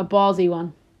a ballsy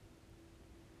one.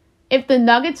 If the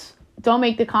Nuggets don't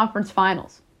make the conference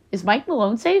finals, is Mike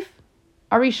Malone safe?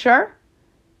 Are we sure?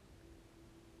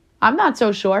 I'm not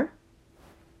so sure.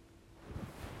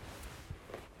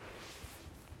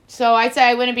 So I'd say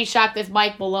I wouldn't be shocked if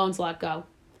Mike Malone's let go.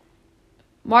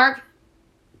 Mark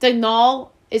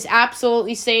Dagnall is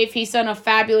absolutely safe. He's done a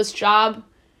fabulous job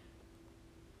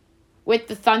with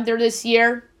the Thunder this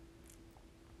year.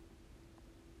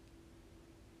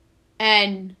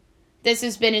 And this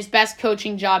has been his best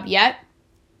coaching job yet.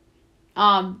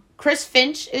 Chris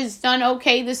Finch is done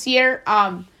okay this year.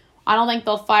 I don't think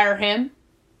they'll fire him,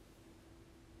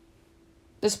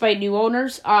 despite new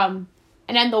owners. And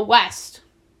then the West,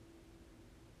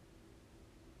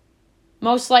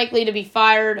 most likely to be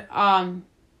fired.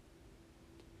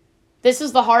 This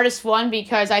is the hardest one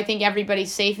because I think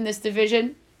everybody's safe in this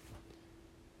division.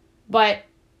 But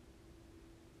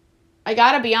I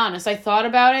gotta be honest, I thought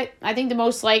about it. I think the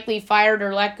most likely fired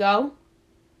or let go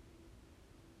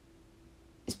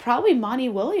is probably Monty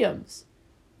Williams.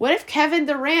 What if Kevin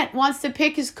Durant wants to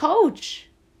pick his coach?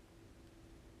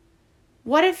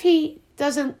 What if he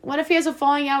has a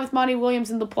falling out with Monty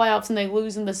Williams in the playoffs and they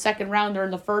lose in the second round or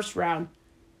in the first round?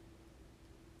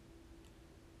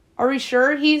 Are we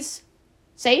sure he's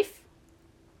safe?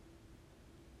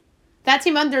 That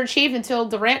team underachieved until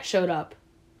Durant showed up.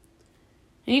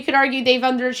 And you could argue they've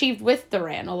underachieved with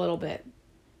Durant a little bit.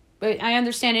 But I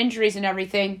understand injuries and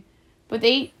everything. But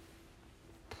they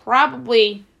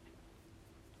probably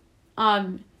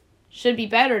should be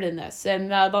better than this.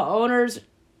 And the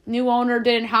new owner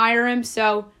didn't hire him.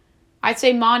 So I'd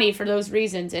say Monty for those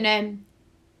reasons. And then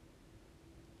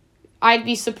I'd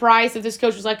be surprised if this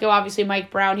coach was let go. Obviously,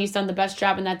 Mike Brown, he's done the best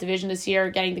job in that division this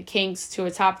year, getting the Kings to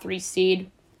a top 3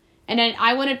 seed. And then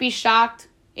I wouldn't be shocked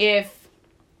if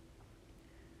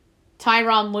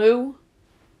Tyronn Lue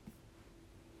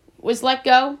was let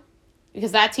go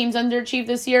because that team's underachieved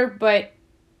this year, but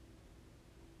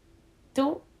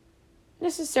don't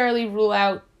necessarily rule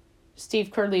out Steve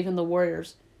Kerr leaving the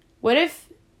Warriors. What if,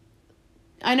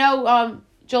 I know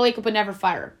Joe Lacob would never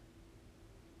fire him,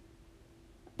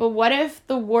 but what if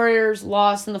the Warriors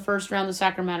lost in the first round to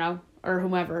Sacramento or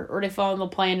whomever, or they fall in the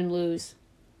play-in and lose?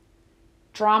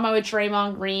 Drama with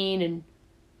Draymond Green and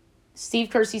Steve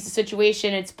Kerr sees the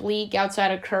situation. It's bleak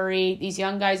outside of Curry. These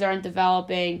young guys aren't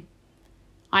developing.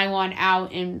 I want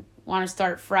out and want to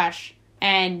start fresh.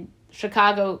 And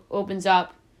Chicago opens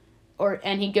up,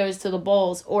 and he goes to the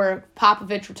Bulls. Or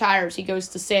Popovich retires. He goes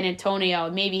to San Antonio.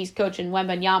 Maybe he's coaching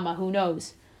Wembanyama. Who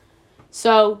knows?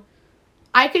 So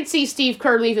I could see Steve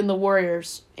Kerr leaving the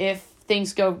Warriors if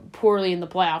things go poorly in the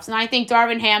playoffs. And I think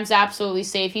Darvin Ham's absolutely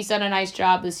safe. He's done a nice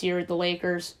job this year with the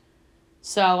Lakers.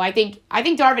 So I think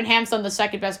Darvin Ham's done the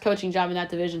second best coaching job in that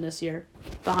division this year,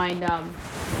 behind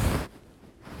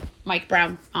Mike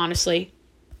Brown, honestly.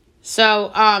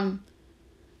 So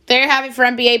there you have it for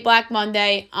NBA Black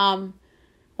Monday.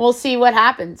 We'll see what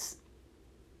happens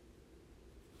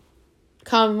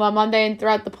come Monday and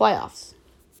throughout the playoffs.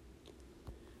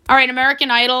 All right,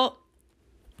 American Idol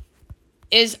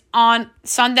is on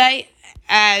Sunday,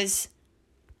 as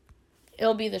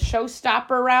it'll be the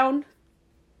showstopper round.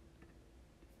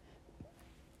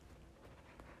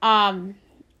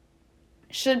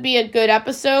 Should be a good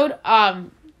episode.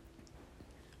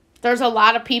 There's a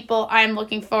lot of people I'm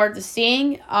looking forward to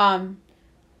seeing.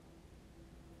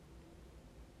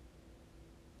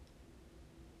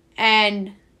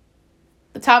 And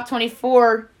the top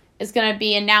 24 is going to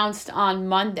be announced on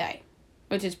Monday,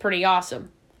 which is pretty awesome.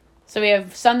 So we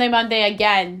have Sunday, Monday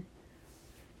again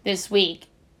this week.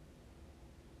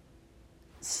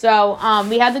 So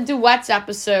we had the duets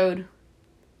episode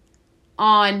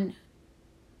on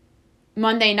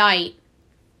Monday night.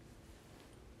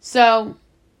 So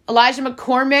Elijah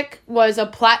McCormick was a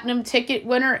platinum ticket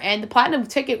winner, and the platinum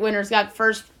ticket winners got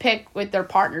first pick with their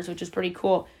partners, which is pretty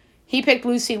cool. He picked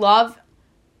Lucy Love,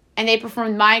 and they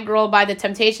performed My Girl by The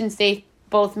Temptations. They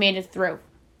both made it through.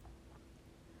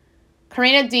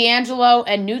 Karina D'Angelo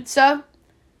and Nutsa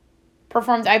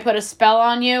performed I Put a Spell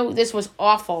on You. This was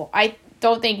awful. I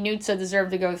don't think Nutsa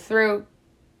deserved to go through.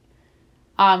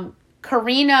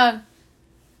 Nutsa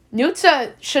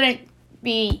shouldn't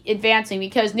be advancing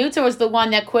because Nutsa was the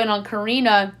one that quit on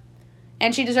Karina,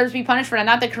 and she deserves to be punished for that.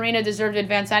 Not that Karina deserved to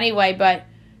advance anyway, but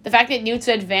the fact that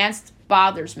Nutsa advanced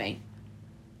bothers me.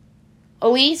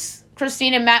 Elise,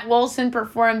 Christine, and Matt Wilson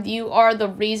performed You Are the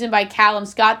Reason by Callum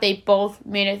Scott. They both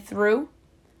made it through.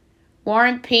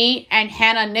 Warren P. and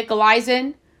Hannah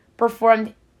Nicolaisen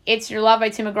performed It's Your Love by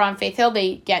Tim McGraw and Faith Hill.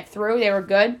 They get through. They were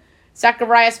good.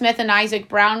 Zachariah Smith and Isaac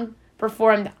Brown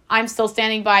performed I'm Still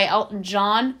Standing by Elton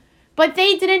John. But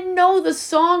they didn't know the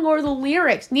song or the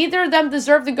lyrics. Neither of them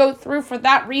deserve to go through for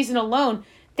that reason alone.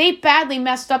 They badly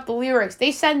messed up the lyrics.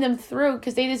 They send them through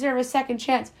because they deserve a second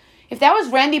chance. If that was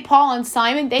Randy Paul and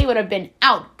Simon, they would have been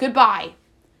out. Goodbye.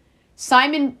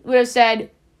 Simon would have said,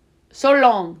 so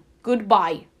long.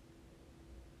 Goodbye.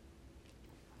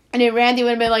 And then Randy would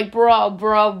have been like,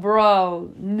 bro,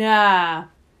 nah.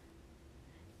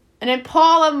 And then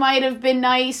Paula might have been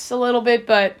nice a little bit,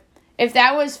 but if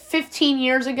that was 15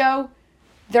 years ago,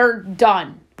 they're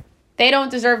done. They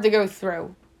don't deserve to go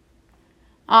through.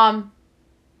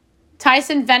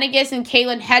 Tyson Venegas and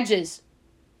Kaylin Hedges.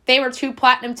 They were 2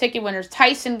 platinum ticket winners.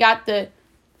 Tyson got the...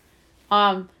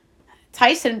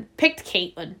 Tyson picked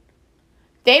Caitlyn.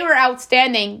 They were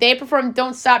outstanding. They performed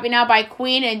Don't Stop Me Now by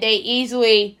Queen, and they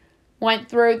easily went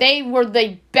through. They were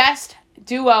the best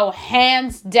duo,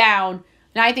 hands down.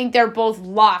 And I think they're both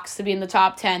locks to be in the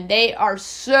top 10. They are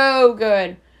so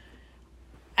good.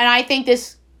 And I think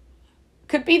this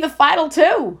could be the final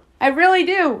 2. I really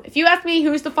do. If you ask me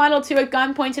who's the final 2 at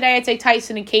gunpoint today, I'd say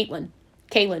Tyson and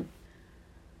Caitlyn.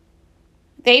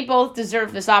 They both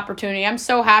deserve this opportunity. I'm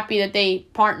so happy that they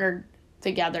partnered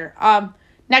together.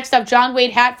 Next up, John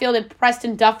Wade Hatfield and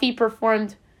Preston Duffy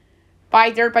performed By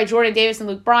Dirt by Jordan Davis and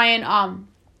Luke Bryan.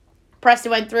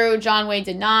 Preston went through. John Wade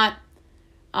did not.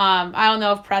 I don't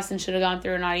know if Preston should have gone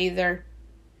through or not either.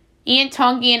 Ian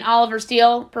Tungy and Oliver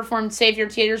Steele performed Save Your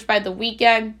Tears by The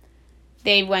Weeknd.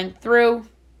 They went through.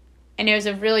 And it was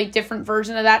a really different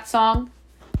version of that song.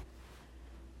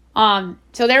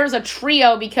 So there was a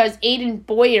trio because Aiden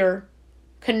Boyer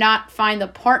could not find the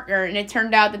partner, and it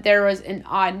turned out that there was an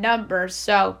odd number.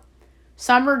 So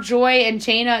Summer Joy and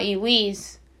Jaina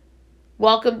Elise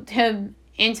welcomed him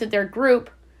into their group,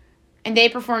 and they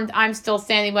performed I'm Still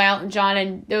Standing by Elton John,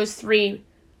 and those 3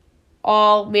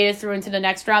 all made it through into the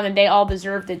next round, and they all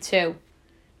deserved it too.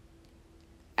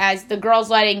 As the girls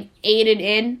letting Aiden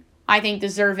in, I think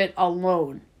deserve it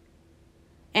alone.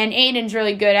 And Aiden's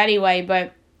really good anyway,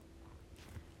 but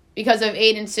because of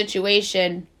Aiden's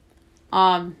situation,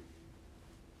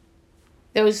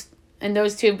 those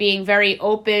 2 being very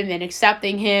open and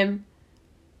accepting him,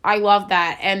 I love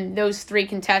that. And those 3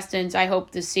 contestants I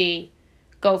hope to see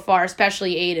go far,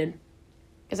 especially Aiden,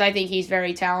 because I think he's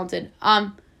very talented.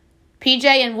 PJ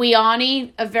and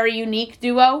Weani, a very unique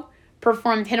duo,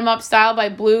 performed Hit 'Em Up Style by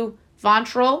Blue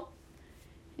Vontrell.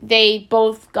 They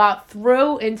both got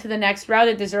through into the next round,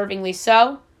 and deservingly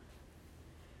so.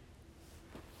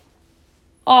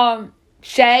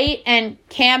 Shay and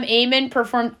Cam Amon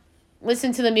performed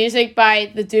Listen to the Music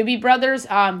by the Doobie Brothers.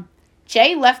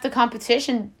 Jay left the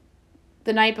competition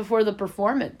the night before the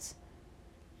performance.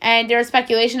 And there was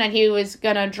speculation that he was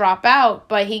going to drop out,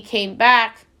 but he came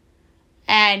back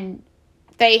and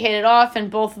they hit it off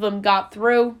and both of them got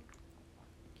through.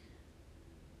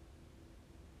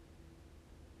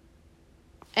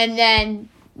 And then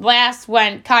last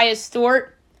went Kaya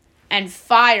Stewart and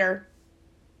Fire.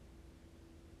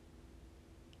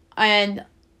 And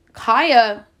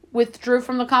Kaya withdrew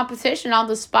from the competition on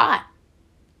the spot.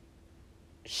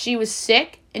 She was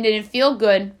sick and didn't feel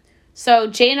good. So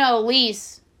Jaina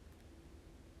Elise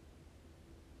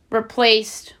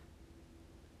replaced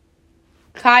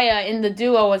Kaya in the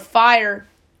duo with Fire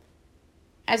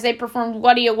as they performed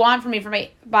What Do You Want From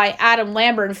Me by Adam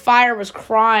Lambert. And Fire was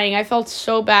crying. I felt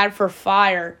so bad for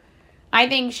Fire. I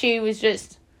think she was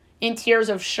just in tears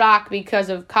of shock because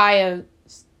of Kaya's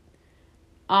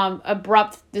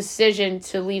abrupt decision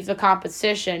to leave the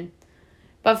competition.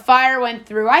 But Fire went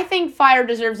through. I think Fire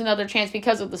deserves another chance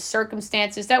because of the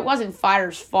circumstances. That wasn't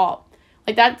Fire's fault.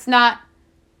 Like, that's not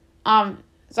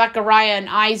Zachariah and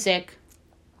Isaac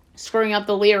screwing up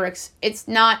the lyrics. It's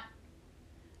not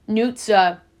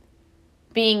Nutsa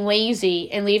being lazy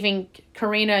and leaving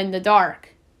Karina in the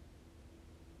dark.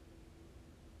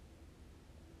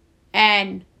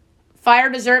 And Fire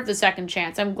deserved the second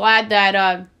chance. I'm glad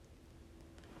that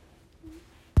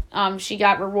she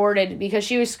got rewarded because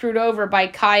she was screwed over by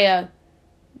Kaya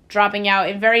dropping out.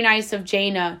 And very nice of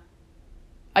Jaina,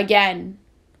 again,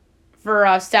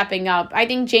 for stepping up. I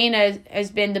think Jaina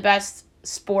has been the best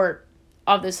sport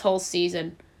of this whole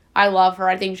season. I love her.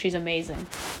 I think she's amazing.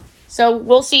 So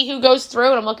we'll see who goes through,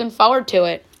 and I'm looking forward to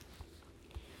it.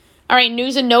 All right,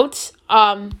 news and notes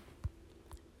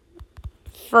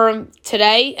for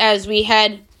today as we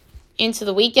head into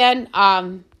the weekend.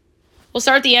 We'll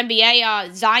start the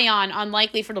NBA. Zion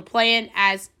unlikely for the play-in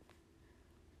as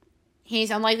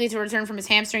he's unlikely to return from his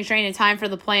hamstring strain in time for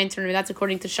the play-in tournament. That's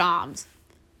according to Shams.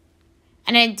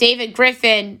 And then David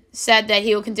Griffin said that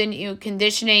he will continue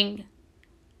conditioning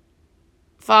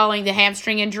following the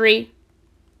hamstring injury.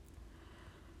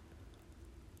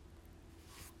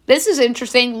 This is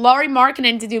interesting. Lauri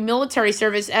Markkanen to do military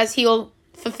service as he'll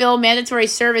fulfill mandatory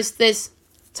service this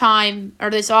time or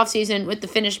this offseason with the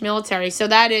Finnish military. So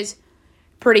that is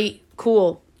pretty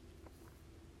cool.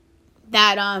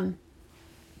 That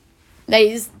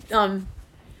he's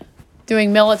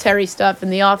doing military stuff in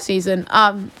the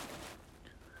offseason.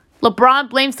 LeBron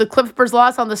blames the Clippers'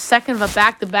 loss on the second of a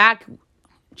back-to-back.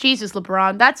 Jesus,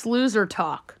 LeBron, that's loser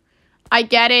talk. I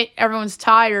get it. Everyone's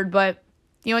tired, but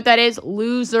you know what that is?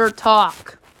 Loser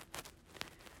talk.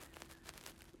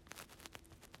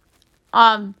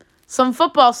 Some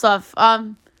football stuff.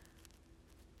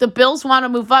 The Bills want to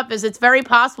move up, as it's very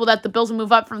possible that the Bills will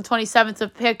move up from 27th to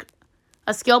pick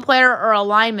a skill player or a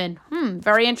lineman.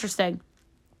 Very interesting.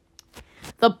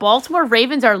 The Baltimore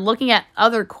Ravens are looking at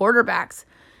other quarterbacks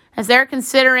as they're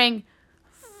considering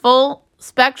full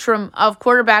spectrum of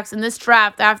quarterbacks in this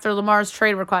draft after Lamar's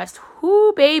trade request.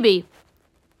 Whoo, baby.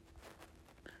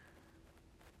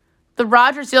 The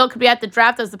Rodgers deal could be at the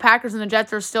draft as the Packers and the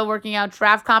Jets are still working out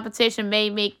draft compensation. May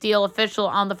make deal official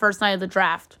on the first night of the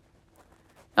draft.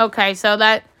 Okay, so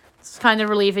that's kind of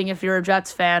relieving if you're a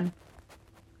Jets fan.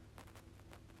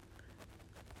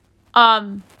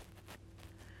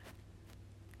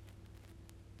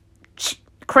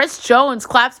 Chris Jones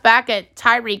claps back at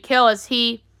Tyreek Hill as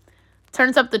he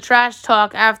turns up the trash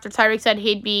talk after Tyreek said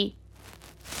he'd be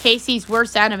Casey's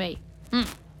worst enemy.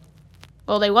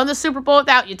 Well, they won the Super Bowl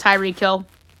without you, Tyreek Hill.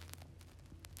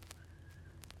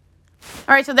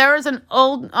 All right, so there was an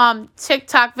old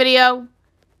TikTok video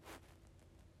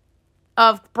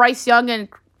of Bryce Young and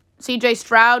C.J.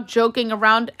 Stroud joking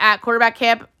around at quarterback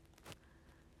camp.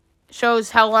 Shows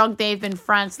how long they've been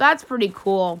friends. That's pretty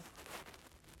cool.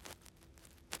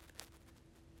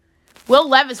 Will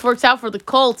Levis works out for the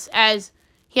Colts as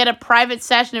he had a private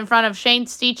session in front of Shane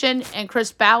Steichen and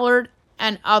Chris Ballard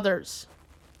and others.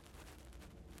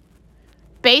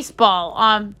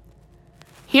 Baseball.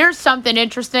 Here's something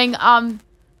interesting.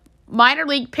 Minor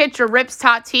league pitcher Rips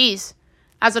Tatis,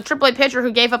 as a AAA pitcher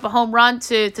who gave up a home run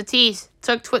to Tatis,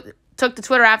 took to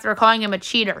Twitter after calling him a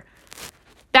cheater.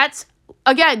 That's,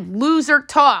 again, loser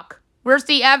talk. Where's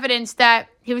the evidence that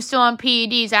he was still on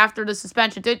PEDs after the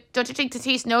suspension? Don't you think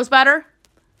Tatis knows better?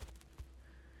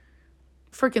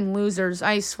 Freaking losers,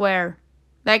 I swear.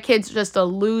 That kid's just a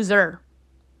loser.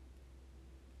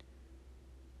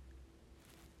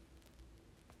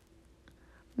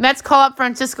 Mets call up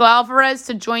Francisco Alvarez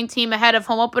to join team ahead of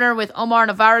home opener with Omar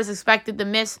Narvaez expected to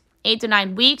miss 8 to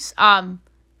 9 weeks.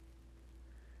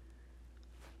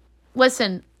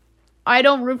 Listen, I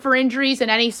don't root for injuries in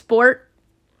any sport.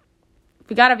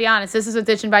 We got to be honest, this is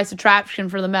addition by subtraction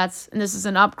for the Mets, and this is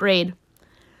an upgrade.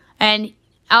 And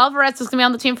Alvarez is going to be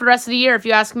on the team for the rest of the year, if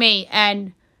you ask me.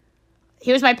 And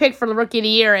he was my pick for the Rookie of the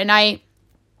Year, and I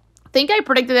think I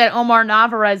predicted that Omar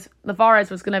Narvaez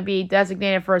was going to be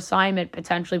designated for assignment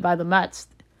potentially by the Mets.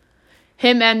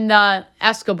 Him and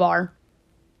Escobar.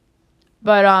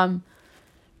 But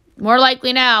more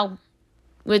likely now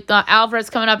with Alvarez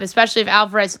coming up, especially if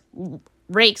Alvarez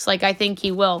rakes like I think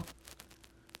he will.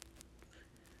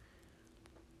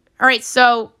 All right,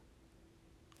 so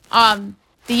the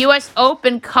U.S.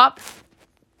 Open Cup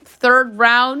third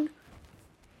round.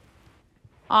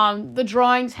 The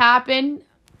drawings happened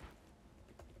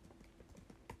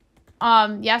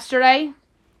yesterday.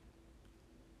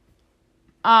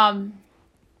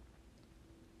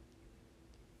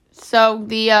 So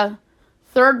the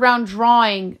third round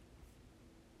drawing,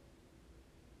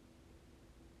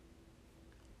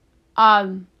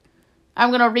 I'm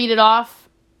going to read it off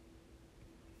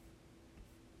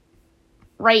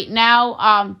right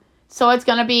now. So it's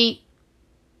going to be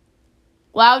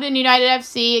Loudoun United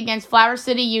FC against Flower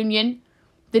City Union,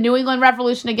 the New England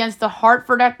Revolution against the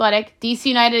Hartford Athletic, DC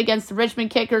United against the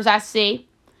Richmond Kickers SC,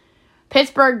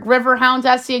 Pittsburgh Riverhounds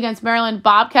SC against Maryland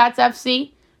Bobcats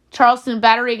FC, Charleston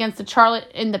Battery against the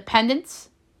Charlotte Independents,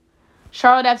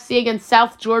 Charlotte FC against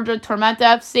South Georgia Tormenta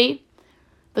FC.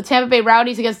 The Tampa Bay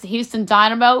Rowdies against the Houston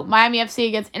Dynamo. Miami FC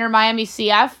against Inter Miami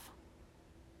CF.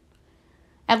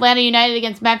 Atlanta United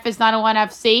against Memphis 901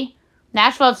 FC.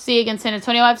 Nashville FC against San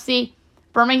Antonio FC.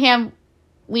 Birmingham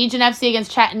Legion FC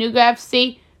against Chattanooga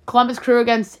FC. Columbus Crew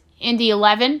against Indy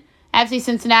 11. FC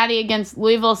Cincinnati against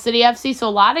Louisville City FC. So a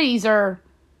lot of these are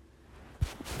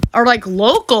like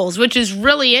locals, which is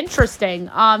really interesting.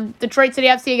 Detroit City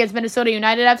FC against Minnesota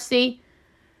United FC.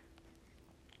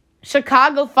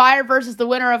 Chicago Fire versus the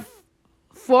winner of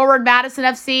Forward Madison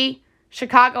FC.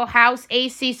 Chicago House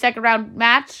AC second round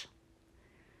match.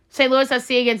 St. Louis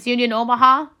FC against Union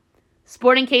Omaha.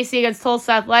 Sporting KC against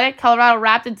Tulsa Athletic. Colorado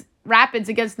Rapids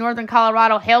against Northern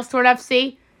Colorado Hailstorm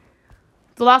FC.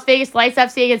 The Las Vegas Lights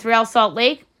FC against Real Salt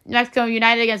Lake. New Mexico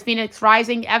United against Phoenix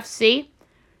Rising FC.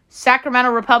 Sacramento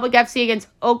Republic FC against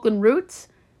Oakland Roots.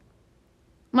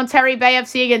 Monterey Bay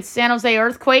FC against San Jose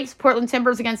Earthquakes. Portland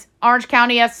Timbers against Orange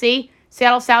County SC.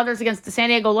 Seattle Sounders against the San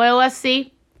Diego Loyal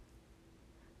SC.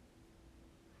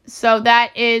 So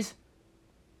that is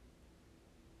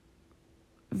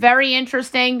very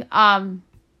interesting.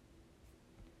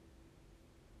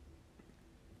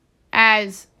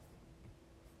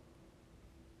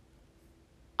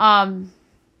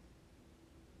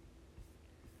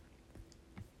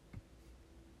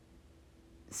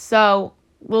 So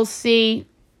we'll see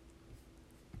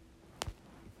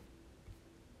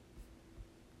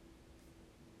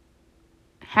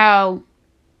how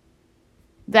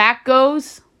that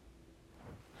goes.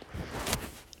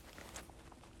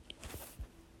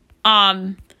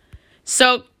 Jonathan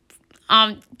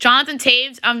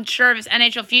Taves, I'm sure of his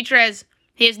NHL future, as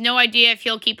he has no idea if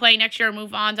he'll keep playing next year or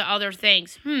move on to other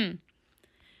things.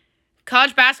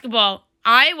 College basketball.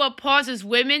 Iowa pauses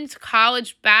women's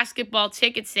college basketball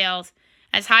ticket sales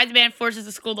as high demand forces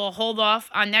the school to hold off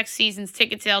on next season's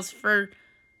ticket sales for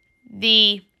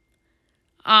the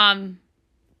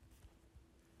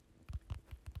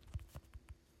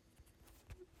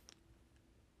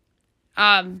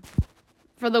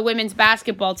women's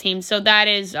basketball team. So that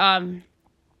is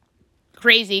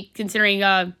crazy considering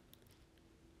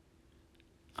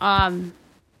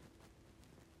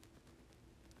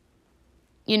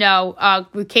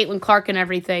with Caitlin Clark and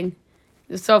everything.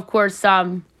 So of course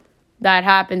that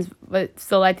happens, but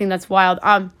still I think that's wild.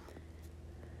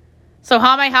 So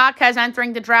Jaime Jaquez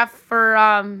entering the draft for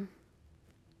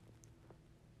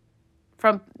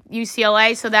from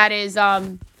UCLA. So that is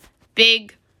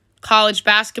big college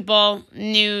basketball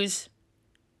news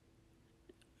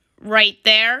right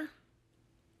there.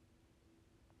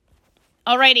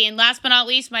 Alrighty, and last but not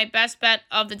least, my best bet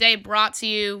of the day brought to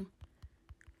you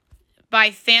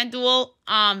by FanDuel.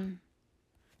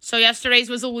 So yesterday's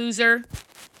was a loser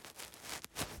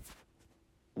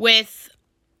with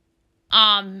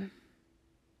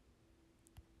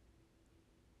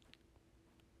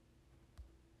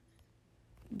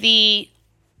the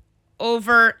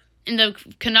over in the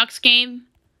Canucks game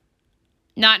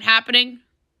not happening.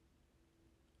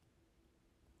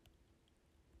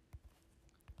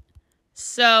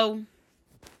 So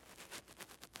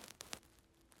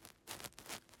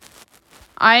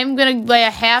I'm going to lay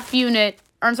a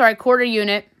quarter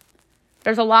unit.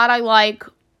 There's a lot I like.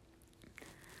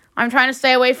 I'm trying to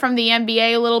stay away from the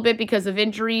NBA a little bit because of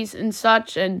injuries and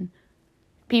such and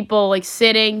people like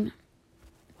sitting.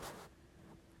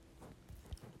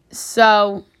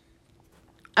 So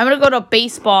I'm going to go to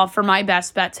baseball for my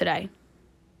best bet today.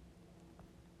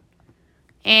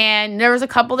 And there was a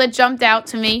couple that jumped out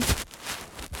to me.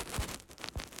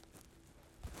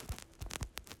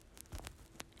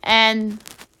 And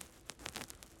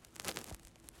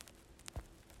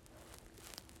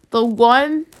the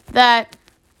one that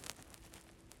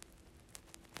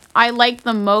I like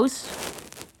the most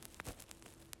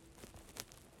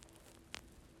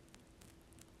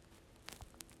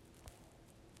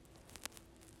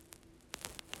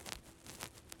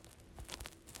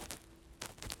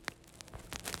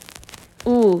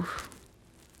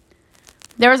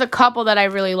there was a couple that I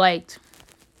really liked.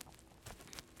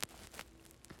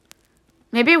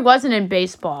 Maybe it wasn't in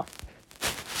baseball.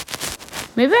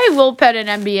 Maybe I will bet an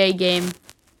NBA game.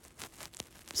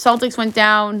 Celtics went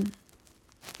down.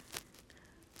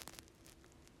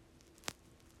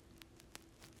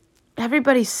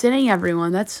 Everybody's sitting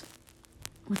everyone. That's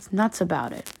what's nuts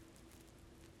about it.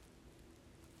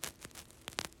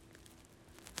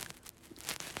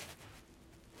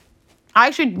 I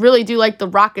actually really do like the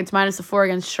Rockets minus the 4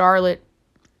 against Charlotte.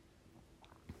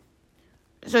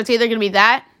 So it's either going to be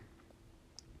that.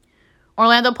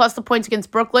 Orlando plus the points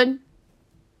against Brooklyn.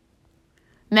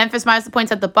 Memphis minus the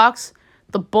points at the Bucks.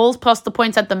 The Bulls plus the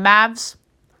points at the Mavs.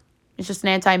 It's just an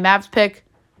anti-Mavs pick.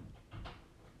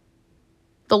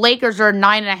 The Lakers are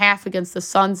 9.5 against the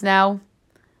Suns now.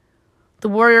 The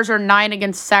Warriors are 9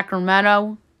 against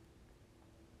Sacramento.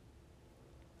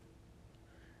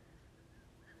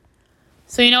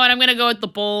 So you know what? I'm going to go with the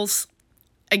Bulls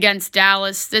against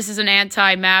Dallas. This is an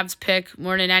anti-Mavs pick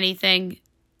more than anything.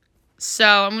 So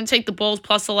I'm going to take the Bulls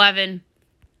plus 11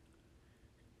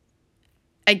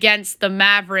 against the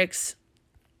Mavericks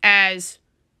as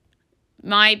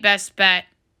my best bet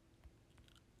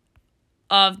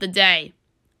of the day.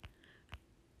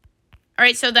 All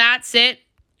right, so that's it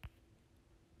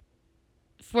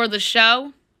for the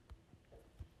show.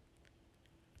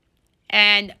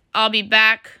 And I'll be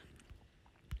back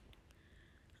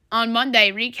on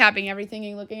Monday recapping everything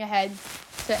and looking ahead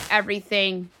to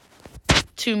everything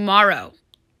tomorrow.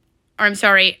 Or I'm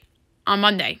sorry, on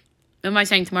Monday. What am I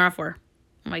saying tomorrow for?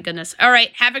 Oh my goodness. All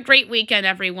right, have a great weekend,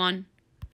 everyone.